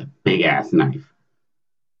with the big ass knife.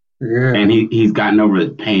 Yeah. And he's gotten over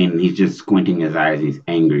his pain. He's just squinting his eyes. He's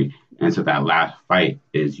angry. And so that last fight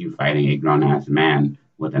is you fighting a grown ass man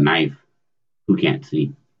with a knife who can't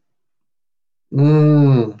see.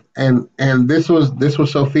 And this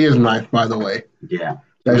was Sophia's knife, by the way. Yeah.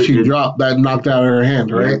 That she dropped, that knocked out of her hand,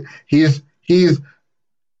 right? Yeah.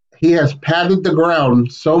 He has patted the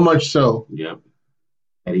ground so much so. Yep.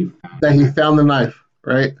 That he found the knife,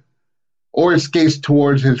 right? Or it skates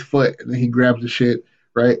towards his foot and then he grabs the shit,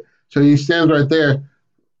 right? So he stands right there.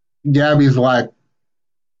 Gabby's like,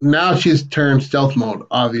 now she's turned stealth mode,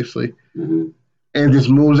 obviously. Mm-hmm. And just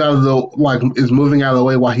moves is moving out of the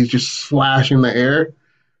way while he's just slashing the air.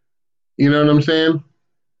 You know what I'm saying?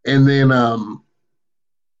 And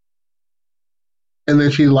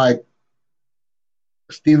then she like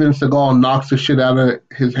Steven Seagal knocks the shit out of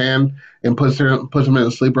his hand and puts him in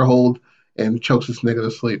a sleeper hold and chokes this nigga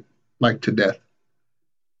to sleep, like to death.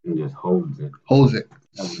 And just holds it.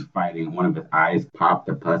 As he's fighting, one of his eyes popped,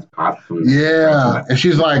 the pus popped from the Yeah. And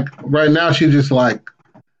she's like, right now she's just like,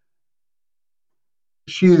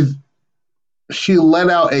 she let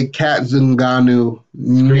out a Kat Zingano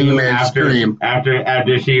scream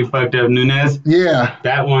after she fucked up Nunes. Yeah,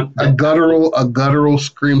 that one. A guttural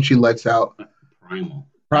scream she lets out. Primal.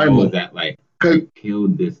 Primal. Was that like I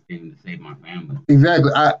killed this thing to save my family?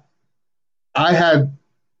 Exactly. I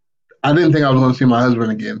didn't think I was going to see my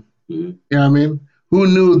husband again. Mm-hmm. You know what I mean? Who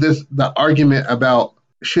knew the argument about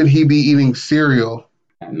should he be eating cereal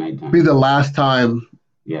At nighttime. be the last time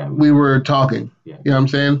we were talking? Yeah. You know what I'm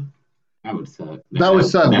saying? That would suck. That would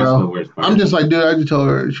suck, that's bro. The worst part. I'm just like, dude, I just told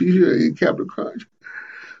her she should eat Captain Crunch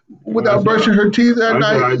without brushing her teeth at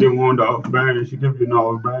night. I didn't want the brand. She gave me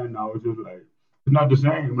no brand. I was just like, it's not the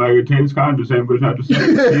same. Like, it tastes kind of the same, but it's not the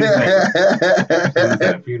same. It's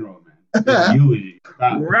at a funeral, man. It's eulogy.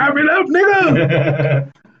 Wrap it up,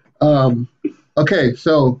 nigga. Okay,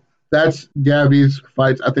 so that's Gabby's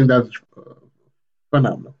fights. I think that's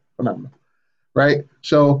phenomenal, right?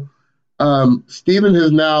 So, Steven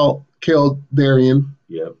has now killed Darian.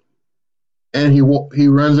 Yep. And he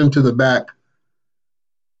runs into the back,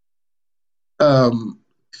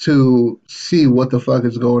 to see what the fuck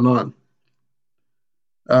is going on.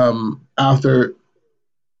 After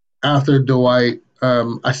Dwight,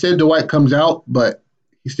 I said Dwight comes out, but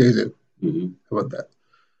he stays in. Mm-hmm. How about that?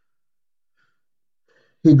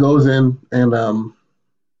 He goes in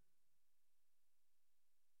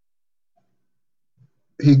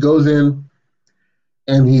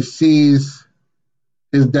and he sees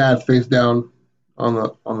his dad face down on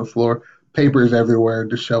the floor, papers everywhere,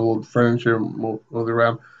 disheveled furniture moved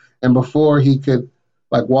around, and before he could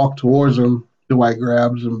like walk towards him, Dwight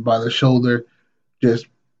grabs him by the shoulder, just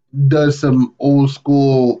does some old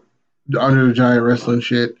school under the giant wrestling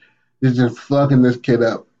shit. He's just fucking this kid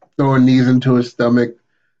up, throwing knees into his stomach,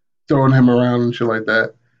 throwing him around and shit like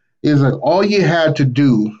that. He's like, all you had to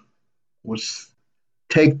do was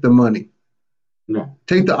take the money. No.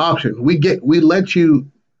 Take the option. We let you,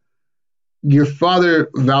 your father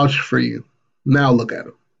vouched for you. Now look at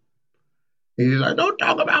him. And he's like, don't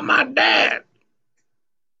talk about my dad.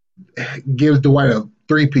 Gives Dwight a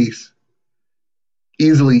 3-piece.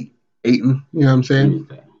 Easily eaten. You know what I'm saying?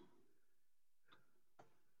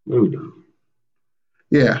 What are we doing?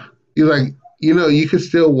 Yeah. He's like, you could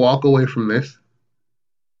still walk away from this.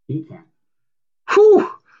 You can.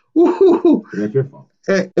 Whew. Whew. That's your fault.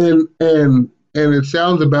 And it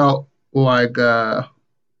sounds about like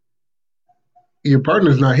your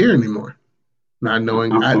partner's not here anymore. Not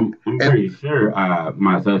knowing. I'm pretty sure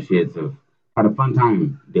my associates have had a fun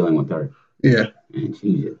time dealing with her. Yeah. And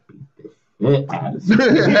she just beat the shit out of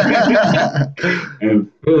her.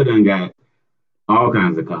 And Phil done got all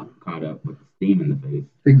kinds of caught up with the steam in the face.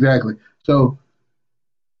 Exactly. So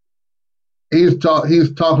he's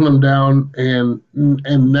talking them down, and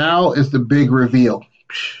now is the big reveal.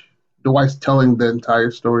 Dwight's telling the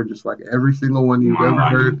entire story, just like every single one you've ever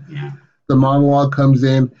heard. Yeah. The monologue comes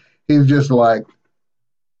in. He's just like,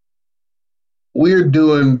 we're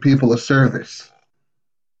doing people a service.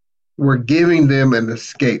 We're giving them an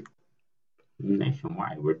escape.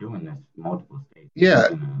 Nationwide, we're doing this multiple states. Yeah.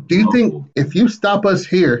 Do you think if you stop us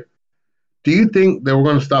here, do you think that we're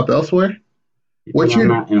going to stop elsewhere?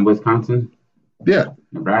 In Wisconsin? Yeah.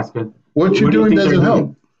 Nebraska? What you're doing doesn't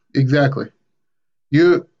help. Exactly.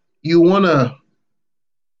 You want to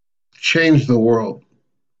change the world.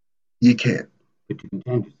 You can't. But you can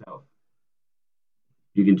change yourself.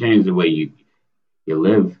 You can change the way you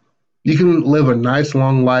live. You can live a nice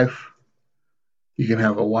long life. You can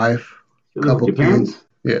have a wife, a couple kids.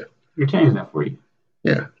 Yeah. You can change that for you.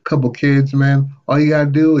 Yeah. A couple kids, man. All you gotta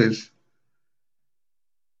do is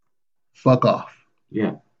fuck off.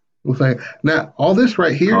 Yeah. It's like, now all this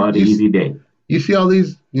right here. Call it an easy day. You see all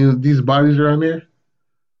these, these bodies around here?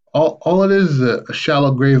 All it is a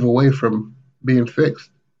shallow grave away from being fixed.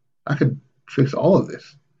 I could fix all of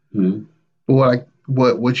this. Mm-hmm.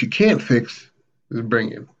 But what you can't fix is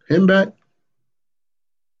bringing him back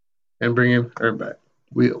and bringing her back.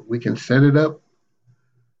 We can set it up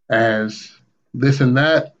as this and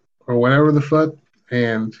that or whatever the fuck,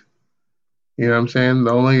 and you know what I'm saying.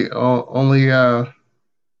 The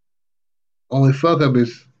only fuck up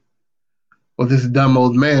is what this dumb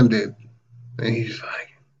old man did, and he's like,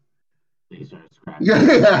 they started scrapping.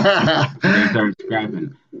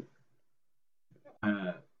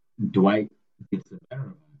 Dwight gets the better of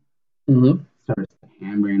him. Mm-hmm. Starts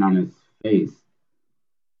hammering on his face,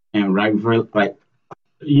 and right before, like,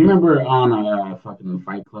 you remember on fucking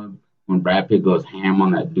Fight Club when Brad Pitt goes ham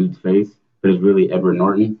on that dude's face, but it's really Edward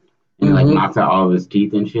Norton, and he like knocks out all of his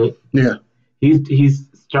teeth and shit. Yeah, he's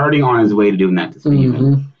starting on his way to doing that to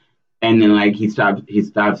Steven, and then like he stops and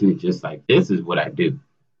he's just like, this is what I do,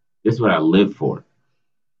 this is what I live for.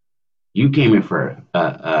 You came in for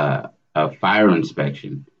a fire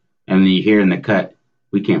inspection, and then you hear in the cut,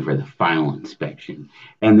 we came for the final inspection.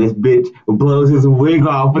 And this bitch blows his wig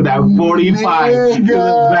off with that 45 in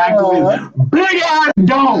the back of his big ass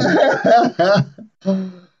dome.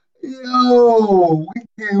 Yo, we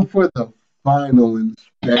came for the final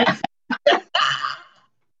inspection.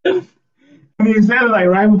 And he said like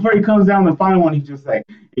right before he comes down the final one, he's just like,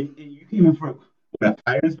 you came in for a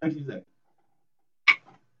fire inspection? He's like,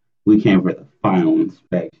 we came for the final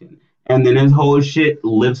inspection. And then his whole shit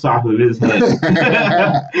lifts off of his head.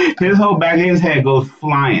 His whole back of his head goes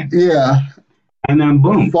flying. Yeah. And then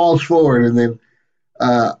boom. Falls forward, and then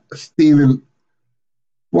Steven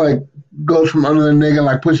like goes from under the nigga,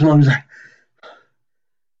 like pushes him on. He's like,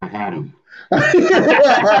 I had him. Right?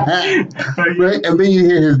 And then you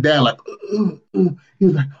hear his dad like,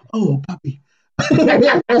 he's like, oh, puppy.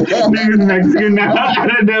 Nigga's Mexican now. I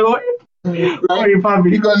don't know what. Right? Oh, you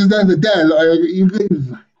puppy. He goes, that's the dad. You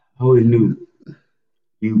good? I always knew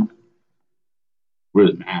you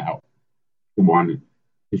were mad. I wanted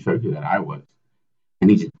to show you that I was. And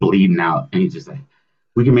he's just bleeding out. And he's just like,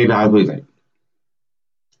 we can make the hospital. He's like,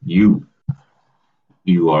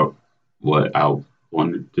 you are what I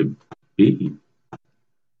wanted to be.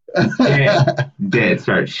 Dad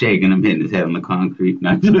starts shaking him, hitting his head on the concrete.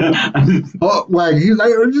 Oh, like he's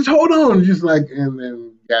like, just hold on, just like, and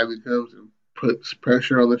then Gabby comes and puts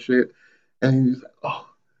pressure on the shit, and he's like, oh,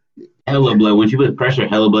 hella blood. When she puts pressure,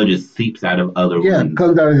 hella blood just seeps out of other wounds.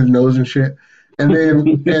 Comes out of his nose and shit, and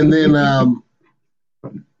then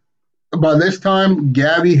by this time,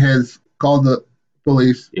 Gabby has called the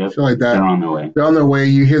police, shit like that. They're on their way. They're on their way.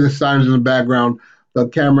 You hear the sirens in the background. The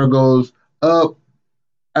camera goes up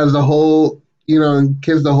as the whole, and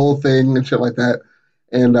kiss the whole thing and shit like that.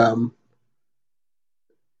 And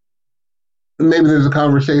maybe there's a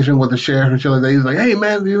conversation with the sheriff and shit like that. He's like, "Hey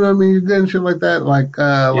man, you know what I mean? You good and shit like that." Like,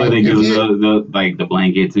 they give the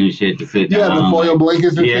blankets and shit to sit down. Yeah, the foil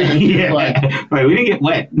blankets and shit. And yeah. Like we didn't get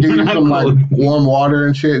wet. Give you some like warm water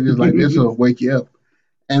and shit. Just like this will wake you up.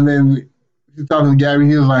 And then he's talking to Gabby.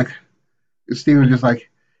 He was like, Steven was just like,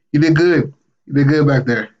 "You did good. You did good back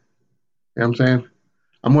there." You know what I'm saying?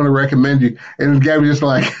 I'm going to recommend you. And Gabby just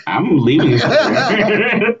like, I'm leaving.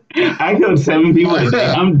 I killed 7 people today.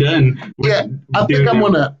 I'm done. I think I'm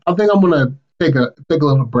gonna take a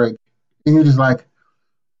little break. And he's just like,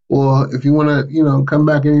 well, if you want to, come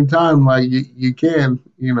back anytime, like you can,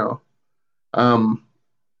 and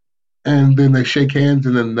then they shake hands,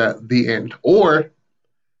 and then the end. Or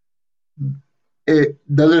it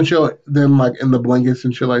doesn't show them like in the blankets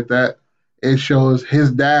and shit like that. It shows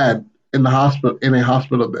his dad in a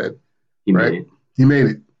hospital bed. He made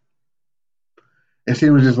it. And she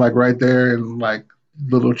was just like right there, and like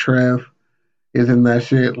little Trev is in that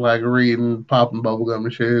shit, like reading, popping bubblegum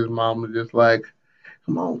and shit. His mom was just like,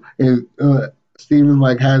 come on. And Steven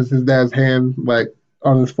like has his dad's hand like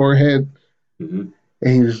on his forehead. Mm-hmm.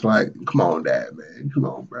 And he's just like, come on, dad, man. Come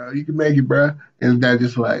on, bro. You can make it, bro. And his dad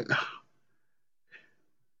just like,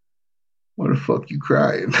 what the fuck you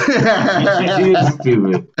crying? He's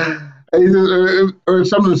stupid. Or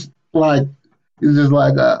something like, it's just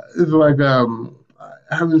like, I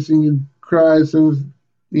haven't seen you cry since,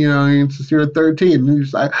 since you were 13. And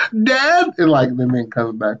he's like, Dad! And like, the man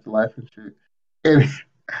comes back to life and shit. And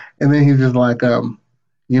then he's just like,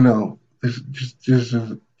 there's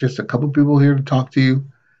just a couple people here to talk to you.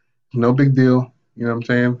 No big deal. You know what I'm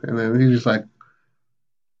saying? And then he's just like,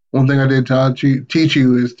 one thing I did teach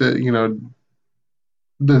you is to,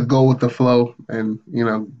 to go with the flow and,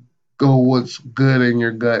 go what's good in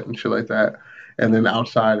your gut and shit like that. And then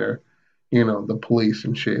outside are, the police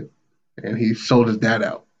and shit. And he sold his dad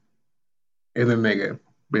out. And then nigga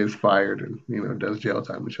is fired and, does jail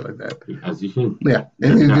time and shit like that. As you should. Yeah.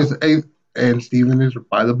 And he's just, and Steven is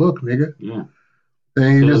by the book, nigga. Yeah.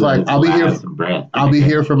 And he's just like, I'll be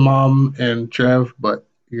here for Mom and Trev, but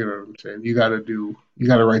you know what I'm saying? You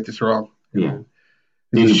gotta right this wrong. Yeah.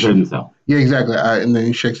 In the prison cell. Yeah, exactly. And then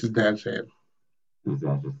he shakes his dad's hand. His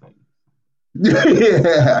dad's just like,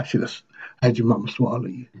 yeah, I should have had your mama swallow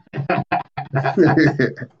you.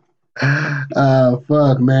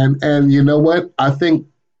 Fuck, man. And you know what? I think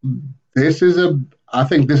this is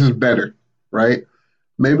better, right?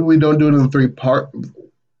 Maybe we don't do it in 3 part.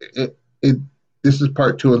 This is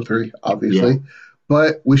part 2 and 3, obviously,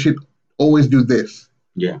 but we should always do this.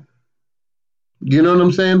 Yeah. You know what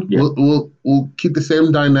I'm saying? Yeah. We'll keep the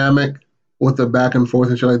same dynamic with the back and forth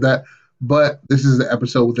and shit like that, but this is the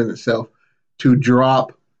episode within itself to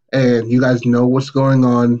drop, and you guys know what's going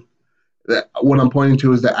on. What I'm pointing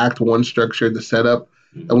to is the Act 1 structure, the setup,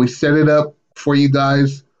 and we set it up for you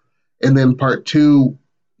guys, and then part 2,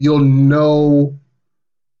 you'll know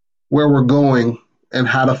where we're going and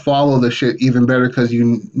how to follow the shit even better because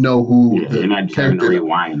you know who. Yeah, you're not just having to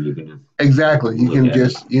rewind. You can just exactly. You can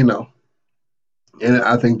just, and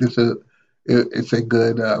I think it's a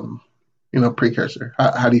good precursor.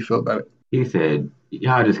 How do you feel about He said,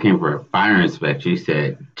 y'all just came for a fire inspection. He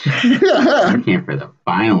said, it? I came for the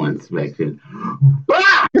final inspection.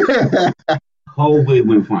 Bah! Whole wig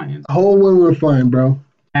went flying. Whole way we're flying, bro.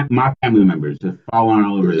 My family members just falling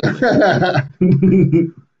all over the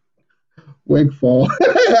place. Wake fall.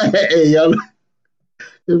 Hey, y'all,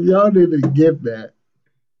 if y'all didn't get that,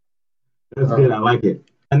 That's good. I like it.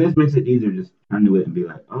 And this makes it easier. Just turn to it and be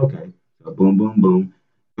like, okay. So boom, boom, boom.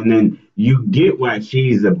 And then you get why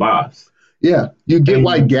she's the boss. yeah, you get And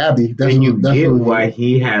why Gabby. and you That's get what why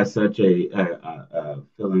he has such a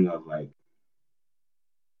feeling of like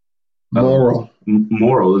moral.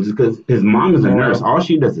 moral is because his mom is a nurse. Moral. All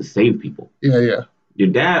she does is save people. Yeah. Your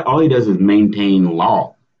dad, all he does is maintain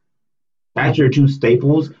law. That's your two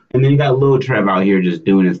staples. And then you got little Trev out here just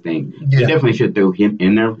doing his thing. You Yeah. definitely should throw him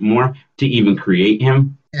in there more to even create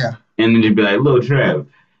him. Yeah. And then just be like, little Trev.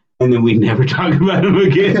 And then we never talk about him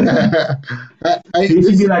again. He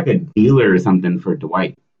should be like a dealer or something for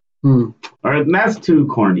Dwight. Or that's too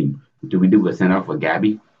corny. Do we do a send off with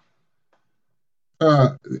Gabby?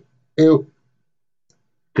 It,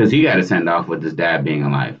 Because he got to send off with his dad being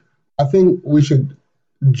alive. I think we should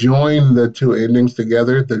join the two endings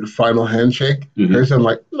together, the final handshake. Mhm. Her saying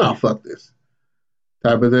like, no, fuck this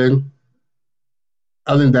type of thing.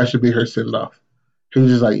 I think that should be her send off. She's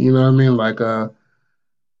just like, you know what I mean? Like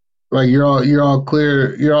you're all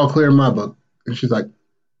clear in my book. And she's like,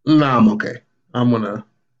 nah, I'm okay. I'm gonna,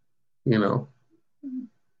 you know,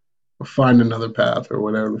 find another path or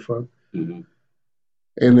whatever the fuck. Mhm.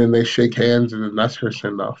 And then they shake hands and then that's her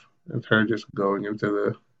send off. It's her just going into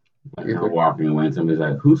the Like her walking away and somebody's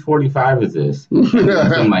like, whose 45 is this? And then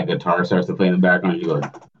some like guitar starts to play in the background. She goes,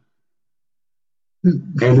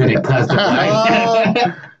 and then it cuts to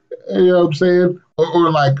black. You know what I'm saying?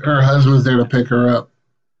 Or like her husband's there to pick her up.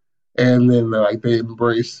 And then they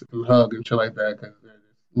embrace and hug and shit like that because they're just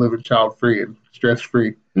living child free and stress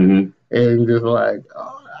free. Mm-hmm. And just like,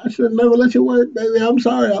 oh, I should never let you work, baby. I'm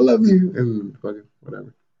sorry. I love you. And fucking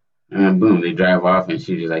whatever. And then boom, they drive off and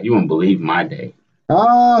she's just like, you won't believe my day.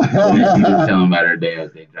 Oh, and then she just tell them about her day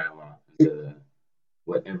as they drive off into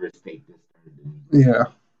whatever state this started in. Yeah.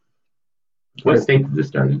 What state did this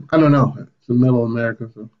start in? I don't know. It's the middle America.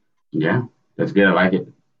 So. Yeah, that's good. I like it.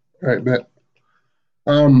 All right, bet.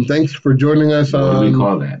 Thanks for joining us What on. do we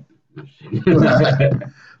call that?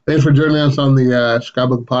 Thanks for joining us on the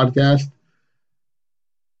Skybook podcast.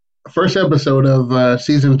 First episode of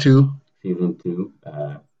season 2. Season 2.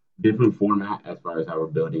 Different format as far as how we're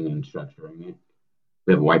building and structuring it.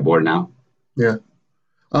 We have a whiteboard now. Yeah.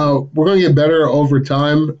 We're going to get better over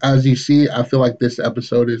time. As you see, I feel like this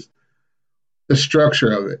episode is the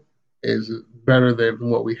structure of it is better than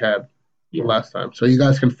what we had last time. So you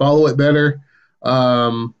guys can follow it better.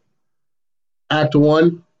 Act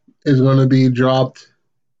 1 is going to be dropped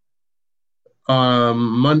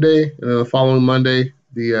Monday, and then the following Monday,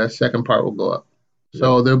 the second part will go up.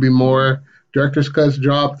 So there'll be more director's cuts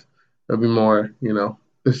dropped. There'll be more,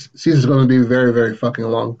 this season's going to be very, very fucking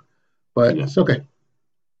long, but it's okay.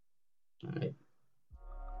 All right.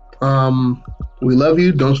 We love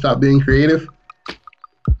you. Don't stop being creative.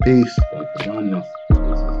 Peace. Thanks for joining us.